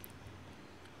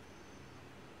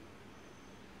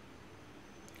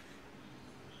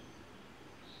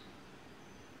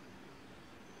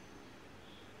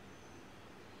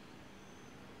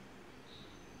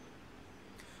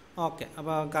 ഓക്കെ,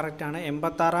 അപ്പോൾ കറക്റ്റാണ്.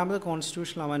 86ാമത്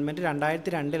കോൺസ്റ്റിറ്റ്യൂഷണൽ അമെൻമെൻറ്റ്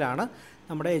 2002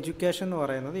 നമ്മുടെ എഡ്യൂക്കേഷൻ എന്ന്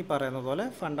പറയുന്നത് ഈ പറയുന്ന പോലെ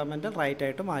ഫണ്ടമെൻ്റൽ റൈറ്റ്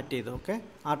ആയിട്ട് മാറ്റിയത്. ഓക്കെ,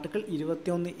 ആർട്ടിക്കിൾ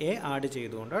 21A ആഡ്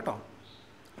ചെയ്തുകൊണ്ട് കേട്ടോ.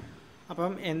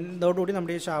 അപ്പം ഇതോടുകൂടി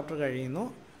നമ്മുടെ ഈ ചാപ്റ്റർ കഴിയുന്നു.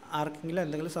 ആർക്കെങ്കിലും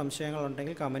എന്തെങ്കിലും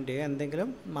സംശയങ്ങളുണ്ടെങ്കിൽ കമൻറ്റ് ചെയ്യുക. എന്തെങ്കിലും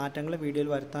മാറ്റങ്ങൾ വീഡിയോയിൽ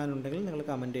വരുത്താനുണ്ടെങ്കിൽ നിങ്ങൾ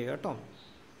കമൻറ്റ് ചെയ്യുക കേട്ടോ.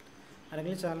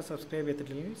 അല്ലെങ്കിൽ ചാനൽ സബ്സ്ക്രൈബ്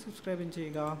ചെയ്തിട്ടില്ലെങ്കിൽ സബ്സ്ക്രൈബും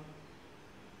ചെയ്യുക.